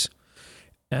just is,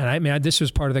 and I mean, this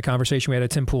was part of the conversation we had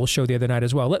at Tim Pool's show the other night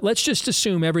as well. Let's just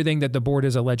assume everything that the board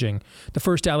is alleging. The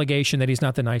first allegation that he's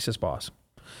not the nicest boss.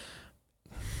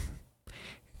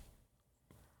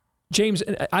 James,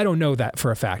 I don't know that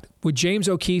for a fact. Would James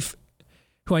O'Keefe,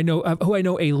 who I know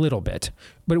a little bit,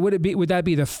 but would it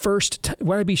be the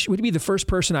first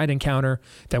person I'd encounter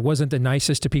that wasn't the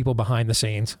nicest to people behind the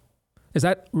scenes? Is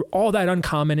that all that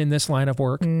uncommon in this line of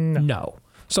work? No.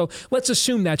 So let's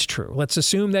assume that's true. Let's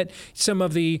assume that some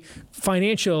of the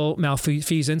financial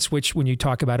malfeasance, which when you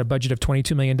talk about a budget of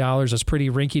 $22 million is pretty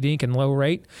rinky-dink and low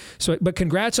rate. So, but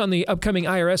congrats on the upcoming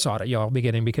IRS audit y'all be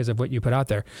getting because of what you put out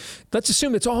there. Let's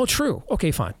assume it's all true.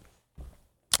 Okay, fine.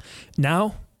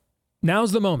 Now's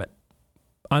the moment.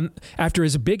 After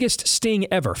his biggest sting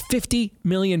ever, 50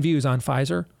 million views on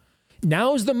Pfizer,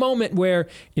 now's the moment where,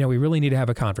 we really need to have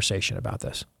a conversation about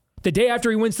this. The day after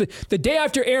the day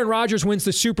after Aaron Rodgers wins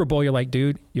the Super Bowl, you're like,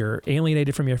 dude, you're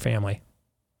alienated from your family.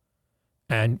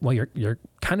 And well, you're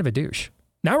kind of a douche.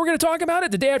 Now we're going to talk about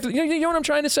it the day after. You know what I'm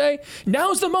trying to say?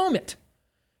 Now's the moment.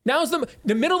 Now's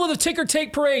the middle of the ticker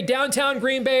tape parade, downtown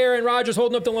Green Bay, Aaron Rodgers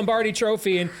holding up the Lombardi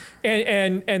trophy, and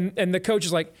the coach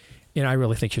is like, I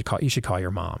really think you should call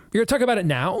your mom. You're going to talk about it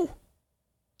now?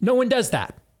 No one does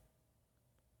that.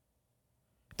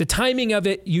 The timing of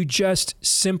it, you just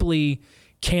simply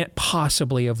can't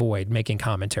possibly avoid making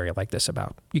commentary like this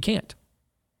about. You can't.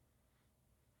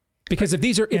 Because if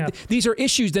these are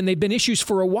issues, then they've been issues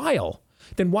for a while.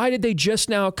 Then why did they just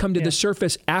now come to the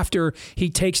surface after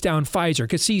he takes down Pfizer?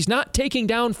 Because he's not taking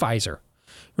down Pfizer.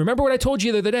 Remember what I told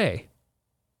you the other day.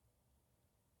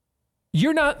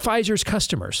 You're not Pfizer's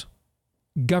customers.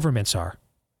 Governments are.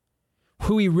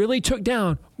 Who he really took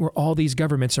down were all these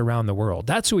governments around the world.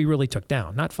 That's who he really took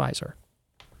down, not Pfizer.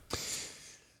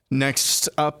 Next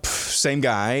up, same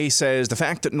guy says the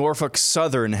fact that Norfolk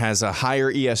Southern has a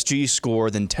higher ESG score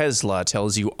than Tesla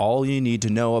tells you all you need to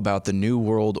know about the New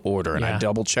World Order. And I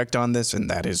double checked on this, and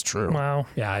that is true. Wow.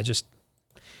 Yeah,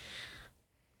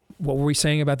 what were we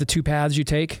saying about the two paths you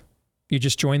take? You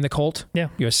just join the cult. Yeah.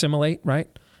 You assimilate, right?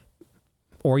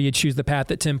 Or you choose the path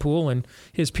that Tim Pool and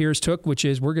his peers took, which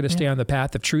is we're going to stay on the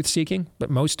path of truth seeking. But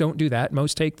most don't do that.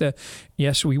 Most take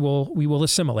yes, we will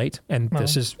assimilate, and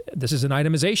this is an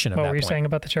itemization of that. What were you saying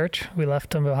about the church? We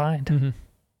left them behind. Mm-hmm.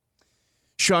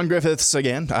 Sean Griffiths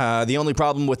again. The only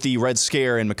problem with the Red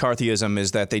Scare and McCarthyism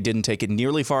is that they didn't take it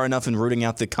nearly far enough in rooting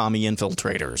out the commie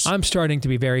infiltrators. I'm starting to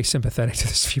be very sympathetic to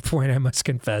this viewpoint, I must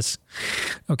confess.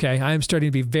 Okay, I am starting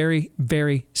to be very,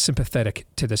 very sympathetic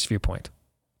to this viewpoint.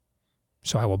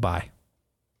 So I will buy.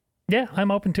 Yeah, I'm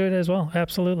open to it as well.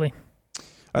 Absolutely.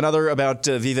 Another about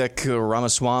Vivek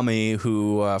Ramaswamy,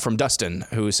 who from Dustin,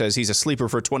 who says he's a sleeper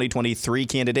for 2023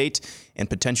 candidate and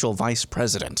potential vice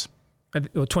president.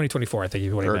 2024, I think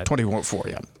you meant. Or 2024,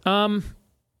 yeah.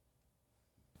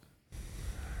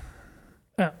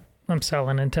 I'm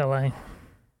selling until I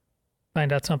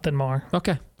find out something more.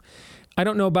 Okay. I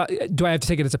don't know about, do I have to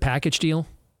take it as a package deal?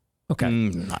 Okay.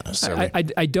 Not necessarily.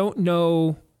 I don't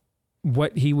know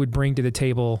what he would bring to the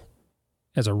table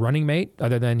as a running mate,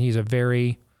 other than he's a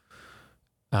very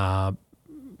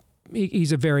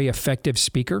effective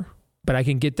speaker. But I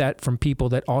can get that from people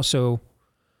that also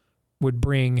would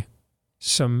bring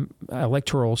some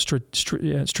electoral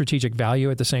strategic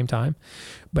value at the same time.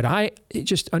 But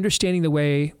just understanding the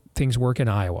way things work in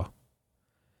Iowa,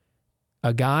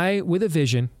 a guy with a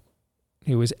vision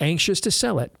who was anxious to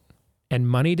sell it and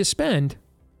money to spend,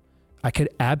 I could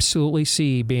absolutely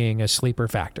see being a sleeper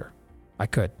factor. I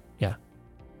could, yeah.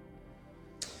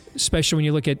 Especially when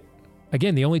you look at,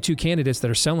 again, the only two candidates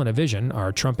that are selling a vision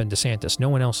are Trump and DeSantis. No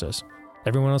one else is.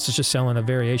 Everyone else is just selling a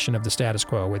variation of the status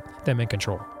quo with them in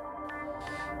control.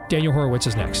 Daniel Horowitz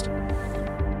is next.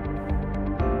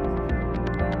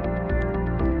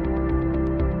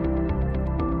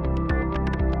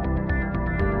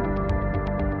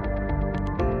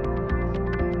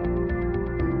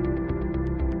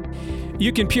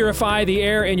 You can purify the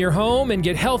air in your home and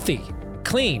get healthy,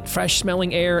 clean,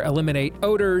 fresh-smelling air, eliminate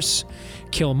odors,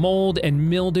 kill mold and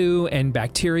mildew and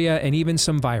bacteria and even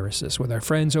some viruses with our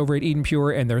friends over at Eden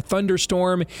Pure and their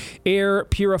Thunderstorm Air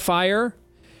Purifier,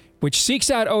 which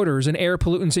seeks out odors and air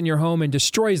pollutants in your home and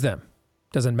destroys them.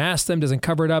 Doesn't mask them, doesn't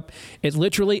cover it up. It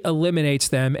literally eliminates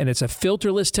them, and it's a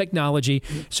filterless technology,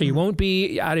 so you won't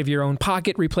be out of your own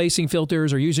pocket replacing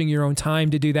filters or using your own time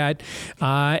to do that.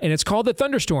 And it's called the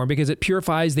Thunderstorm because it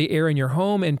purifies the air in your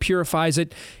home and purifies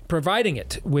it, providing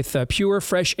it with pure,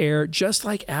 fresh air, just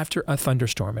like after a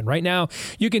thunderstorm. And right now,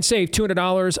 you can save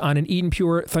 $200 on an Eden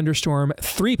Pure Thunderstorm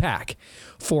 3-pack.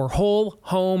 For whole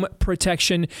home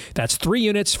protection. That's 3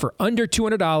 units for under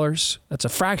 $200. That's a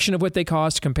fraction of what they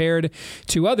cost compared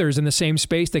to others in the same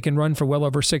space that can run for well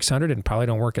over $600 and probably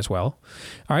don't work as well.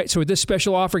 All right, so with this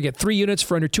special offer, get 3 units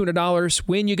for under $200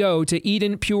 when you go to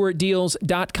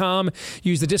EdenPureDeals.com.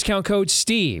 Use the discount code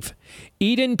STEVE.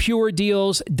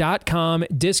 EdenPureDeals.com,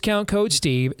 discount code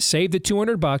STEVE. Save the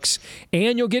 $200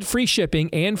 and you'll get free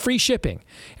shipping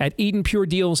at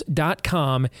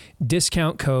EdenPureDeals.com,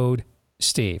 discount code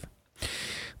Steve.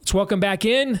 Let's welcome back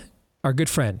in our good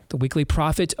friend, the weekly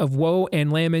prophet of woe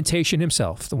and lamentation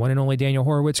himself, the one and only Daniel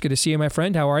Horowitz. Good to see you, my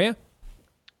friend. How are you?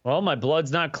 Well, my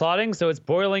blood's not clotting, so it's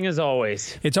boiling as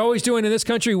always. It's always doing in this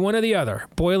country one or the other,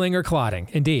 boiling or clotting,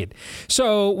 indeed.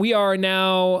 So we are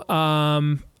now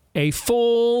a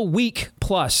full week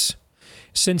plus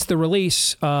since the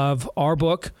release of our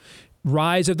book,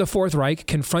 Rise of the Fourth Reich,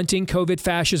 Confronting COVID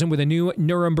Fascism with a New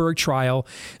Nuremberg Trial,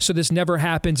 so this never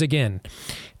happens again.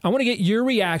 I want to get your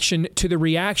reaction to the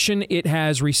reaction it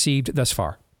has received thus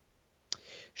far.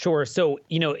 Sure. So,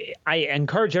 I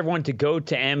encourage everyone to go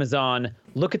to Amazon,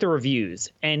 look at the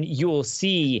reviews, and you will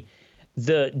see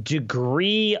the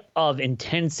degree of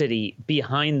intensity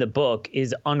behind the book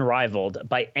is unrivaled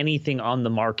by anything on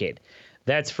the market.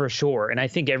 That's for sure. And I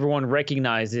think everyone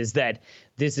recognizes that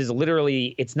this is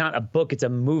literally, it's not a book, it's a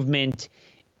movement.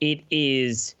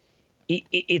 It's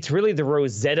really the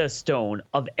Rosetta Stone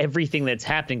of everything that's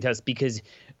happening to us because,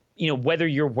 whether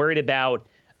you're worried about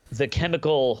the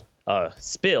chemical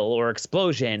spill or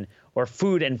explosion or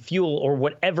food and fuel or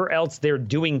whatever else they're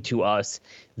doing to us,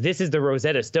 this is the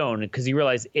Rosetta Stone because you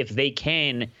realize if they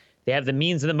have the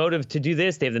means and the motive to do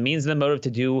this, they have the means and the motive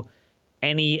to do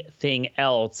anything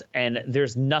else. And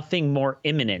there's nothing more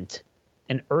imminent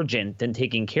and urgent than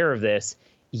taking care of this.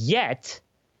 Yet,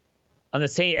 at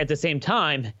the same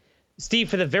time, Steve,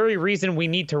 for the very reason we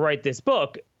need to write this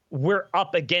book, we're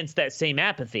up against that same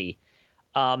apathy.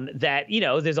 That,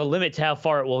 there's a limit to how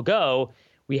far it will go.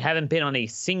 We haven't been on a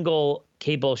single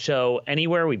cable show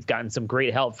anywhere. We've gotten some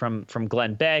great help from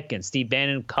Glenn Beck and Steve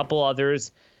Bannon, a couple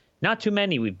others. Not too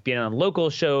many. We've been on local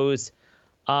shows.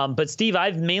 But Steve,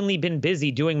 I've mainly been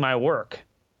busy doing my work,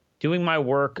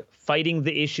 fighting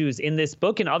the issues in this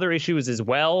book and other issues as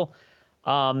well.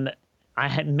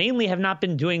 I mainly have not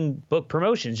been doing book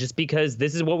promotions just because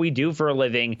this is what we do for a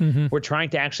living. Mm-hmm. We're trying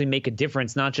to actually make a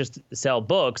difference, not just sell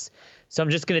books. So I'm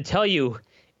just going to tell you,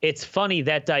 it's funny,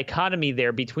 that dichotomy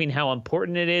there between how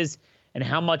important it is and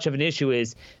how much of an issue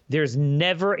is. There's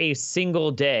never a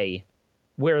single day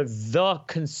where the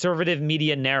conservative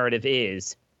media narrative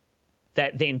is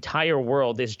that the entire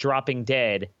world is dropping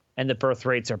dead and the birth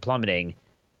rates are plummeting,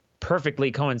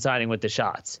 perfectly coinciding with the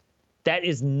shots. That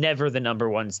is never the number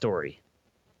one story.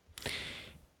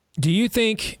 Do you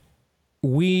think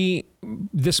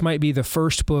this might be the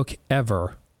first book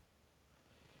ever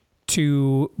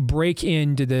to break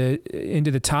into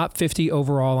the top 50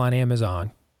 overall on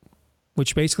Amazon,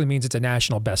 which basically means it's a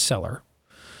national bestseller?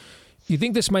 You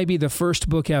think this might be the first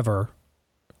book ever?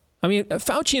 I mean,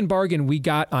 Fauci and Bargain we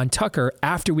got on Tucker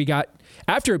after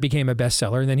it became a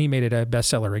bestseller, and then he made it a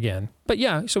bestseller again. But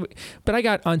but I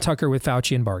got on Tucker with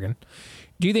Fauci and Bargain.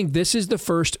 Do you think this is the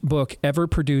first book ever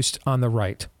produced on the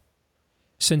right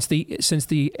since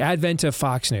the advent of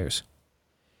Fox News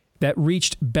that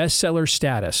reached bestseller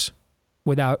status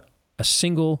without a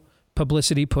single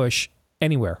publicity push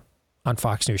anywhere on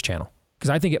Fox News channel? Because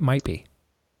I think it might be.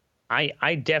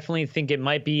 I definitely think it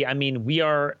might be. I mean, we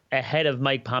are ahead of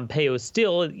Mike Pompeo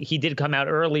still. He did come out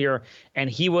earlier, and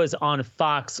he was on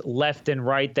Fox left and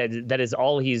right. That is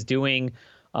all he's doing,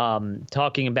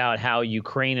 talking about how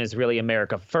Ukraine is really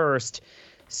America first.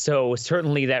 So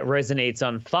certainly that resonates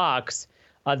on Fox.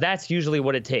 That's usually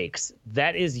what it takes.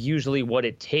 That is usually what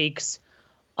it takes.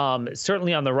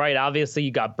 Certainly on the right, obviously,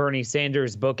 you got Bernie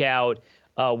Sanders' book out,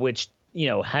 which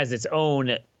has its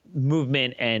own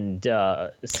movement and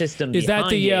system. Is that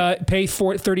the pay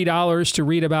 $30 to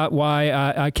read about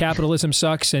why capitalism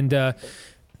sucks, and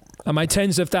my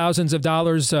tens of thousands of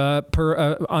dollars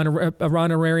per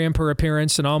honorarium per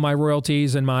appearance, and all my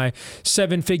royalties, and my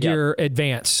seven-figure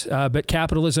advance? But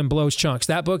capitalism blows chunks.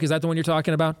 That book, is that the one you're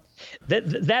talking about?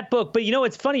 That book. But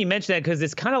it's funny you mention that, because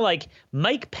it's kind of like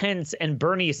Mike Pence and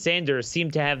Bernie Sanders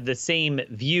seem to have the same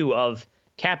view of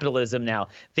capitalism now.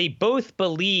 They both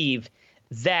believe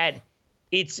that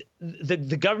it's the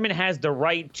government has the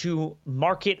right to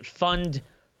market, fund,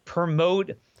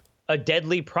 promote a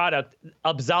deadly product,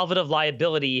 absolve it of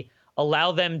liability,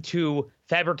 allow them to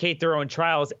fabricate their own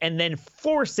trials, and then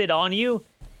force it on you.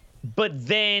 But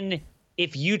then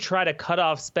if you try to cut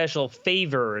off special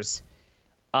favors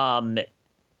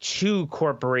to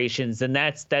corporations, then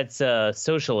that's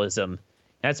socialism.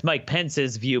 That's Mike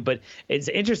Pence's view. But it's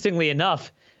interestingly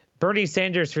enough, Bernie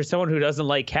Sanders, for someone who doesn't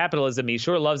like capitalism, he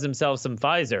sure loves himself some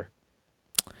Pfizer.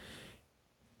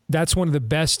 That's one of the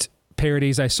best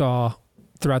parodies I saw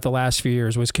throughout the last few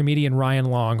years was comedian Ryan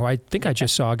Long, who I think I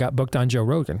just saw got booked on Joe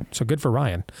Rogan. So good for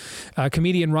Ryan.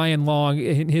 Comedian Ryan Long,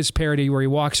 in his parody where he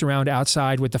walks around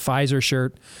outside with the Pfizer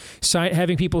shirt,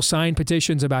 having people sign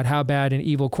petitions about how bad and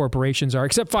evil corporations are,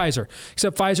 except Pfizer.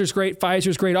 Except Pfizer's great.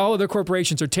 Pfizer's great. All other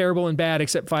corporations are terrible and bad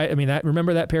except Pfizer. I mean,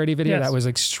 remember that parody video? Yes.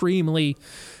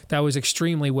 That was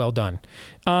extremely well done.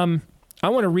 I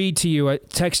want to read to you a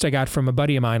text I got from a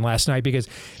buddy of mine last night, because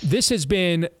this has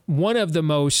been one of the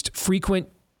most frequent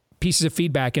pieces of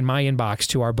feedback in my inbox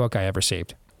to our book I have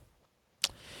received.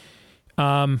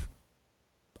 I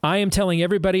am telling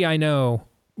everybody I know.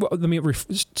 Well, let me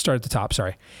start at the top.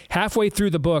 Sorry. Halfway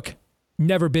through the book,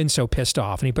 never been so pissed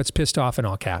off. And he puts pissed off in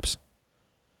all caps.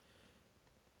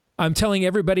 I'm telling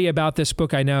everybody about this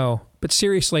book I know, but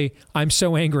seriously, I'm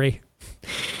so angry.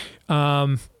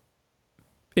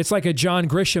 It's like a John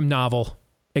Grisham novel,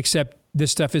 except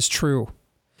this stuff is true.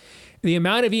 The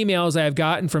amount of emails I have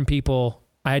gotten from people,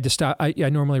 I had to stop. I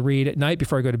normally read at night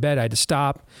before I go to bed. I had to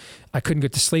stop. I couldn't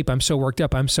get to sleep. I'm so worked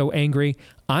up. I'm so angry.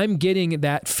 I'm getting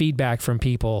that feedback from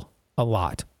people a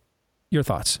lot. Your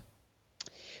thoughts?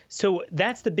 So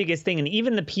that's the biggest thing. And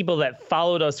even the people that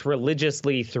followed us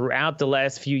religiously throughout the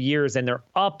last few years, and they're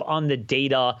up on the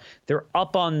data, they're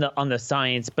up on the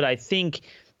science. But I think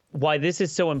why this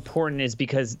is so important is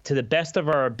because, to the best of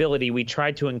our ability, we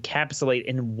try to encapsulate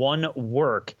in one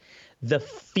work the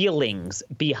feelings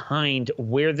behind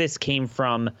where this came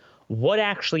from, what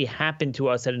actually happened to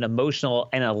us at an emotional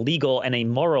and a legal and a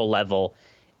moral level,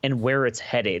 and where it's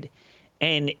headed.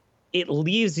 And it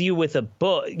leaves you with a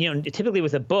book. Typically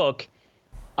with a book,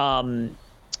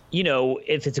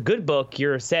 if it's a good book,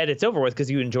 you're sad it's over with because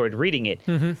you enjoyed reading it.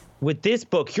 Mm-hmm. With this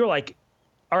book, you're like,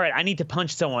 all right, I need to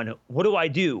punch someone. What do I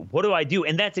do? What do I do?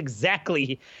 And that's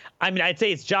exactly, I'd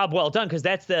say it's job well done, because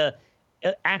that's the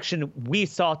action we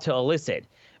sought to elicit.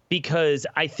 Because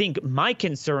I think my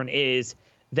concern is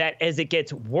that as it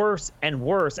gets worse and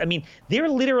worse, they're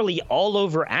literally all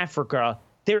over Africa.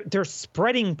 They're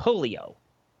spreading polio.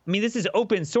 This is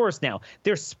open source now.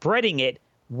 They're spreading it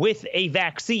with a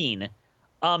vaccine.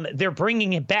 They're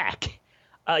bringing it back.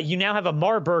 You now have a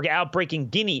Marburg outbreak in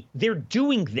Guinea. They're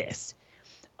doing this.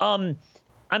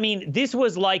 This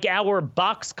was like our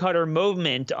box cutter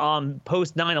movement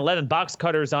post 9/11, box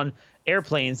cutters on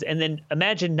airplanes. And then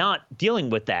imagine not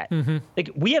dealing with that. Mm-hmm. Like,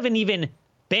 we haven't even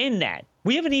banned that.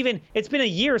 It's been a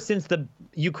year since the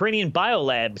Ukrainian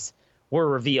biolabs were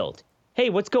revealed.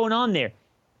 Hey, what's going on there?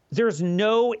 There's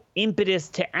no impetus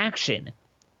to action.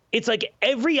 It's like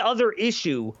every other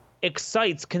issue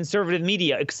excites conservative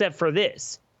media except for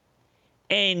this.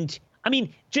 And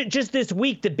just this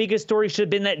week, the biggest story should have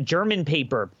been that German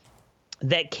paper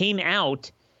that came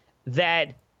out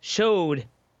that showed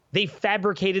they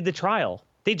fabricated the trial.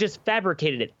 They just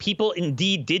fabricated it. People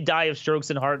indeed did die of strokes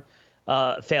and heart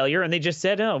failure, and they just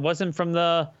said, "Oh, it wasn't from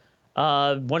the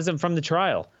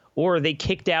trial." Or they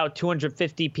kicked out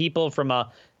 250 people from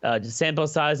a sample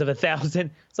size of 1,000.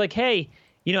 It's like, hey,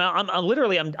 I'm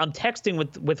texting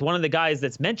with one of the guys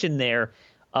that's mentioned there.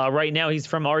 Right now, he's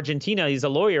from Argentina. He's a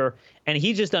lawyer, and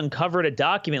he just uncovered a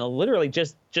document, literally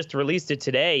just released it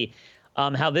today,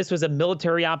 how this was a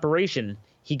military operation.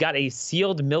 He got a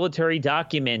sealed military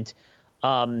document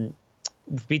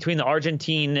between the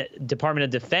Argentine Department of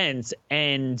Defense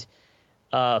and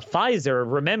Pfizer.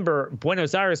 Remember,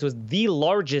 Buenos Aires was the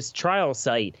largest trial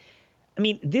site.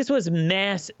 This was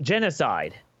mass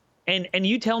genocide. And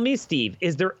you tell me, Steve,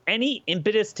 is there any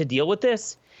impetus to deal with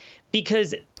this?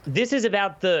 Because this is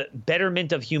about the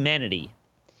betterment of humanity.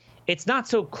 It's not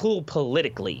so cool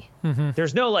politically. Mm-hmm.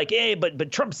 There's no like, hey,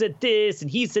 but Trump said this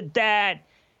and he said that.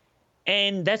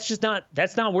 And that's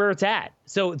not where it's at.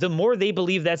 So the more they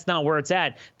believe that's not where it's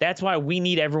at, that's why we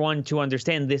need everyone to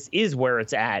understand this is where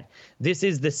it's at. This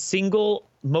is the single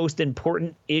most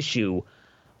important issue.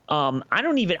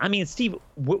 Steve,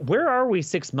 where are we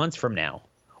 6 months from now?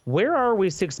 Where are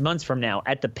we 6 months from now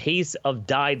at the pace of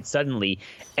died suddenly?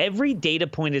 Every data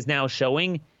point is now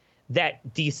showing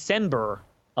that December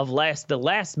of the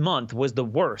last month was the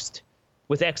worst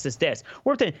with excess deaths.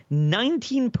 We're at a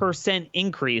 19%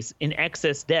 increase in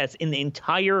excess deaths in the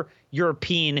entire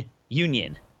European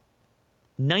Union.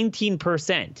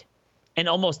 19%. And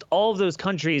almost all of those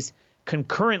countries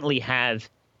concurrently have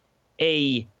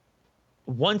a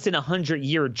once in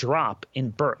 100-year drop in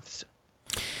births.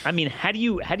 How do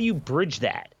you bridge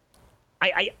that?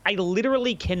 I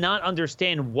literally cannot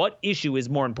understand what issue is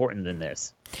more important than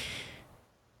this.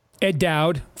 Ed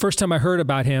Dowd, first time I heard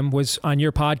about him was on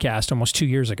your podcast almost 2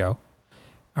 years ago.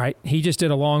 All right, he just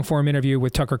did a long form interview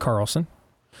with Tucker Carlson.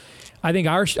 I think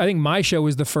my show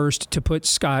was the first to put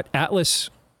Scott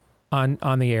Atlas on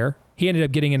the air. He ended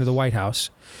up getting into the White House.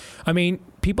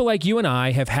 People like you and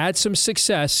I have had some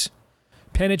success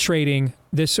penetrating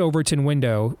this Overton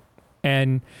window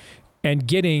and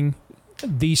getting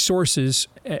these sources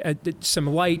some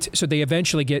light so they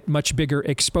eventually get much bigger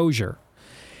exposure.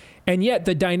 And yet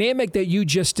the dynamic that you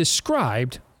just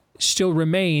described still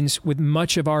remains with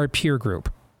much of our peer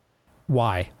group.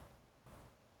 Why?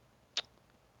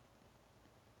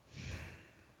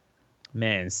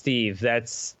 Man, Steve,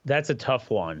 that's a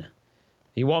tough one.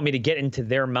 You want me to get into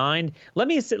their mind? Let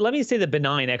me say the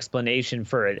benign explanation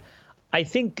for it. I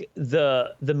think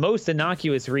the most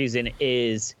innocuous reason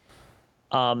is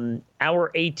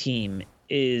our A-team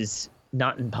is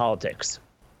not in politics.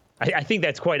 I think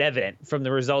that's quite evident from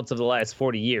the results of the last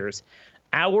 40 years.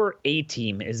 Our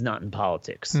A-team is not in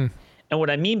politics. And what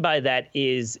I mean by that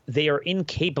is they are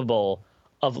incapable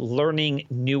of learning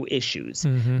new issues.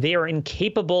 Mm-hmm. They are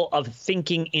incapable of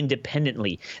thinking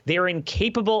independently. They are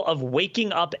incapable of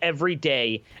waking up every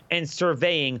day and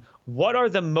surveying what are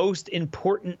the most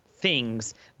important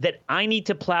things that I need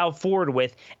to plow forward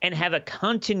with and have a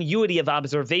continuity of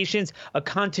observations, a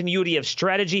continuity of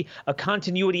strategy, a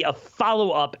continuity of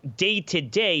follow-up day to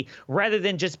day, rather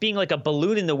than just being like a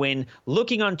balloon in the wind,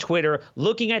 looking on Twitter,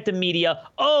 looking at the media,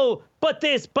 oh, but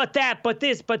this, but that, but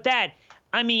this, but that.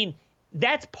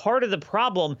 That's part of the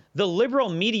problem. The liberal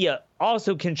media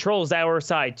also controls our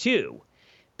side too,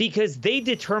 because they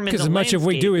determine the landscape. Because much of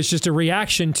what we do is just a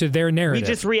reaction to their narrative. We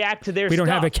just react to their stuff. We don't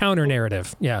have a counter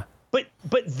narrative. Yeah. But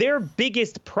their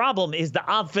biggest problem is the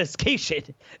obfuscation.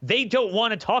 They don't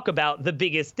want to talk about the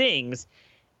biggest things.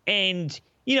 And,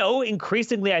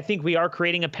 increasingly, I think we are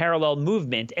creating a parallel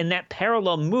movement. And that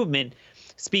parallel movement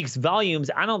speaks volumes.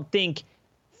 I don't think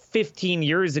 15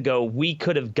 years ago we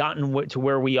could have gotten to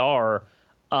where we are,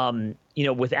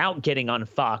 without getting on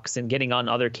Fox and getting on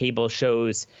other cable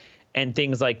shows and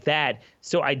things like that.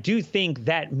 So I do think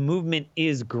that movement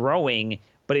is growing,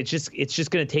 but it's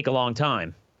just going to take a long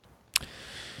time.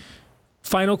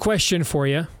 Final question for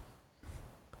you.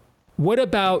 What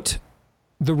about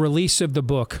the release of the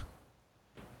book?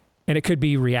 And it could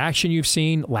be reaction you've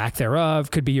seen, lack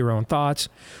thereof, could be your own thoughts.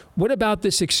 What about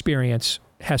this experience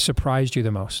has surprised you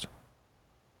the most?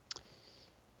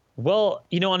 Well,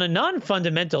 on a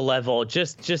non-fundamental level,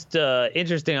 just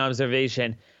interesting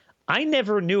observation. I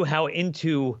never knew how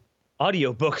into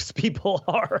audiobooks people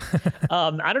are.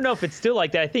 I don't know if it's still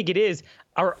like that. I think it is.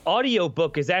 Our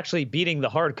audiobook is actually beating the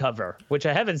hardcover, which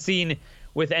I haven't seen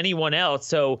with anyone else.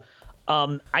 So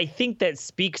I think that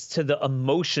speaks to the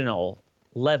emotional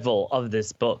level of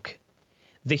this book.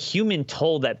 The human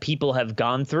toll that people have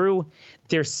gone through.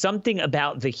 There's something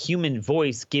about the human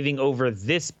voice giving over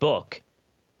this book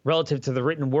relative to the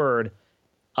written word,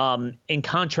 in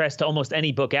contrast to almost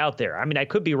any book out there. I mean, I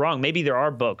could be wrong. Maybe there are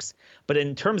books, but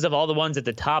in terms of all the ones at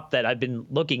the top that I've been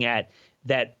looking at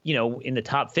that, in the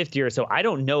top 50 or so, I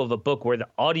don't know of a book where the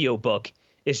audiobook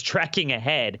is tracking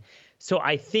ahead. So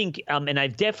I think, and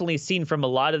I've definitely seen from a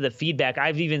lot of the feedback,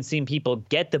 I've even seen people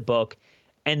get the book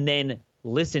and then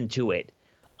listen to it.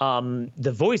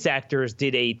 The voice actors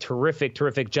did a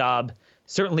terrific job.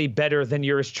 Certainly better than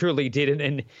yours truly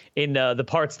did in the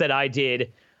parts that I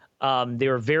did. They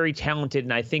were very talented,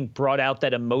 and I think brought out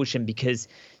that emotion because,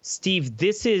 Steve,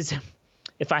 this is,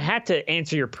 if I had to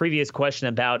answer your previous question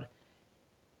about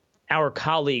our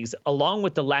colleagues, along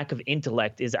with the lack of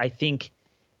intellect, is I think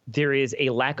there is a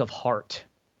lack of heart.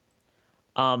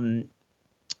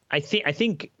 I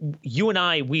think you and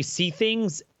I, we see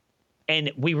things and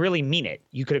we really mean it.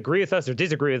 You could agree with us or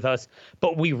disagree with us,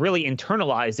 but we really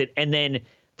internalize it, and then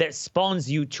that spawns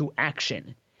you to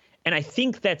action. And I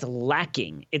think that's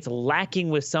lacking. It's lacking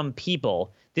with some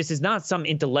people. This is not some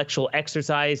intellectual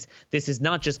exercise. This is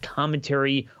not just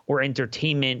commentary or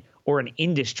entertainment or an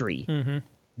industry. Mm-hmm.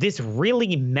 This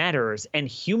really matters, and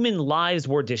human lives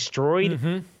were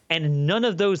destroyed, and none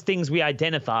of those things we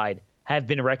identified have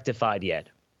been rectified yet.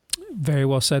 Very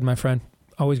well said, my friend.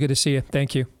 Always good to see you.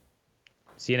 Thank you.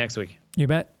 See you next week. You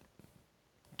bet.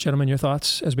 Gentlemen, your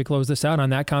thoughts as we close this out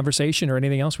on that conversation or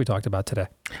anything else we talked about today?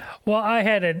 Well, I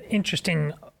had an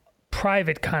interesting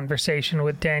private conversation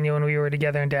with Daniel when we were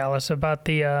together in Dallas about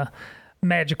the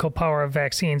magical power of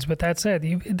vaccines. But that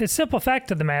said, the simple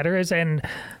fact of the matter is, and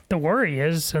the worry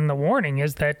is, and the warning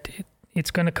is that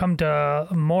it's going to come to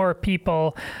more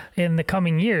people in the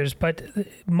coming years. But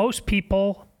most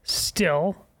people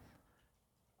still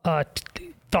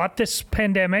thought this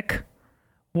pandemic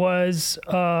was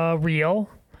real,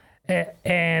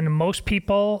 and most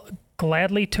people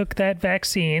gladly took that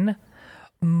vaccine.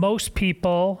 Most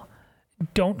people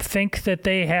don't think that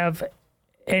they have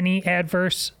any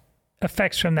adverse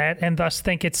effects from that, and thus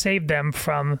think it saved them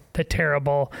from the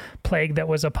terrible plague that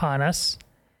was upon us.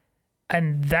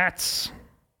 And that's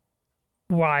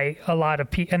why a lot of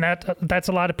people, and that's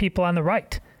a lot of people on the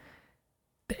right.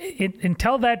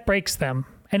 Until that breaks them,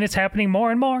 and it's happening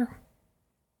more and more.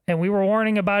 And we were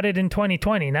warning about it in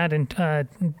 2020, not in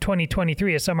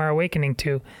 2023, as some are awakening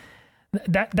to.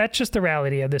 That's just the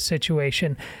reality of this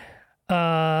situation.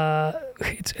 Thor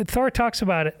talks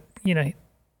about it,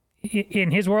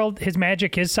 in his world, his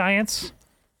magic is science.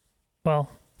 Well,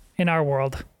 in our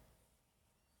world,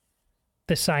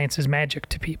 this science is magic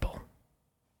to people.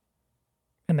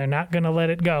 And they're not going to let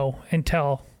it go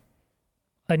until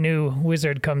a new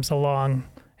wizard comes along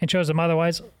and shows them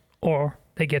otherwise, or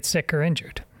they get sick or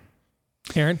injured.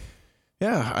 Aaron?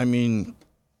 Yeah, I mean,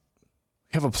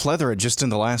 we have a plethora just in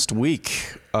the last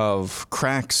week of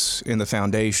cracks in the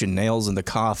foundation, nails in the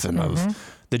coffin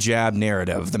of the jab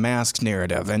narrative, the mask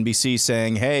narrative, NBC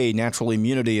saying, hey, natural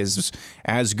immunity is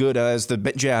as good as the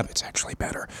jab. It's actually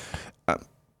better.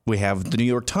 We have the New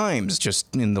York Times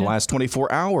just in the last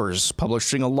 24 hours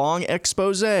publishing a long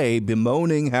expose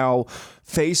bemoaning how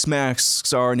face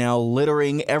masks are now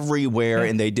littering everywhere,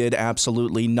 and they did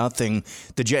absolutely nothing.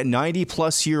 The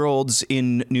 90-plus-year-olds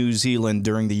in New Zealand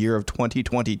during the year of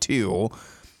 2022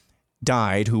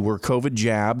 died who were COVID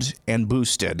jabbed and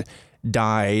boosted,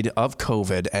 died of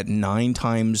COVID at 9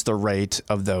 times the rate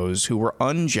of those who were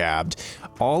unjabbed.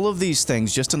 All of these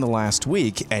things just in the last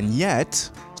week, and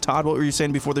yet... Todd, what were you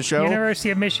saying before the show? University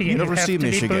of Michigan. You have to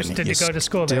be boosted to go to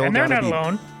school there. And they're not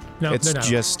alone. No, it's they're not.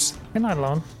 just, You're not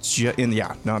alone.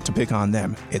 not to pick on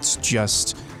them. It's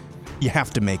just, you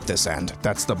have to make this end.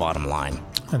 That's the bottom line.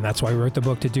 And that's why we wrote the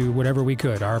book, to do whatever we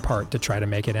could, our part, to try to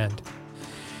make it end.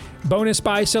 Bonus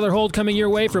buy, sell, or hold coming your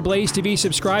way for Blaze TV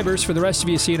subscribers. For the rest of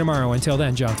you, see you tomorrow. Until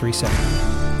then, John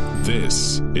 3:7.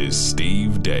 This is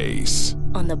Steve Deace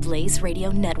on the Blaze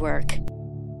Radio Network.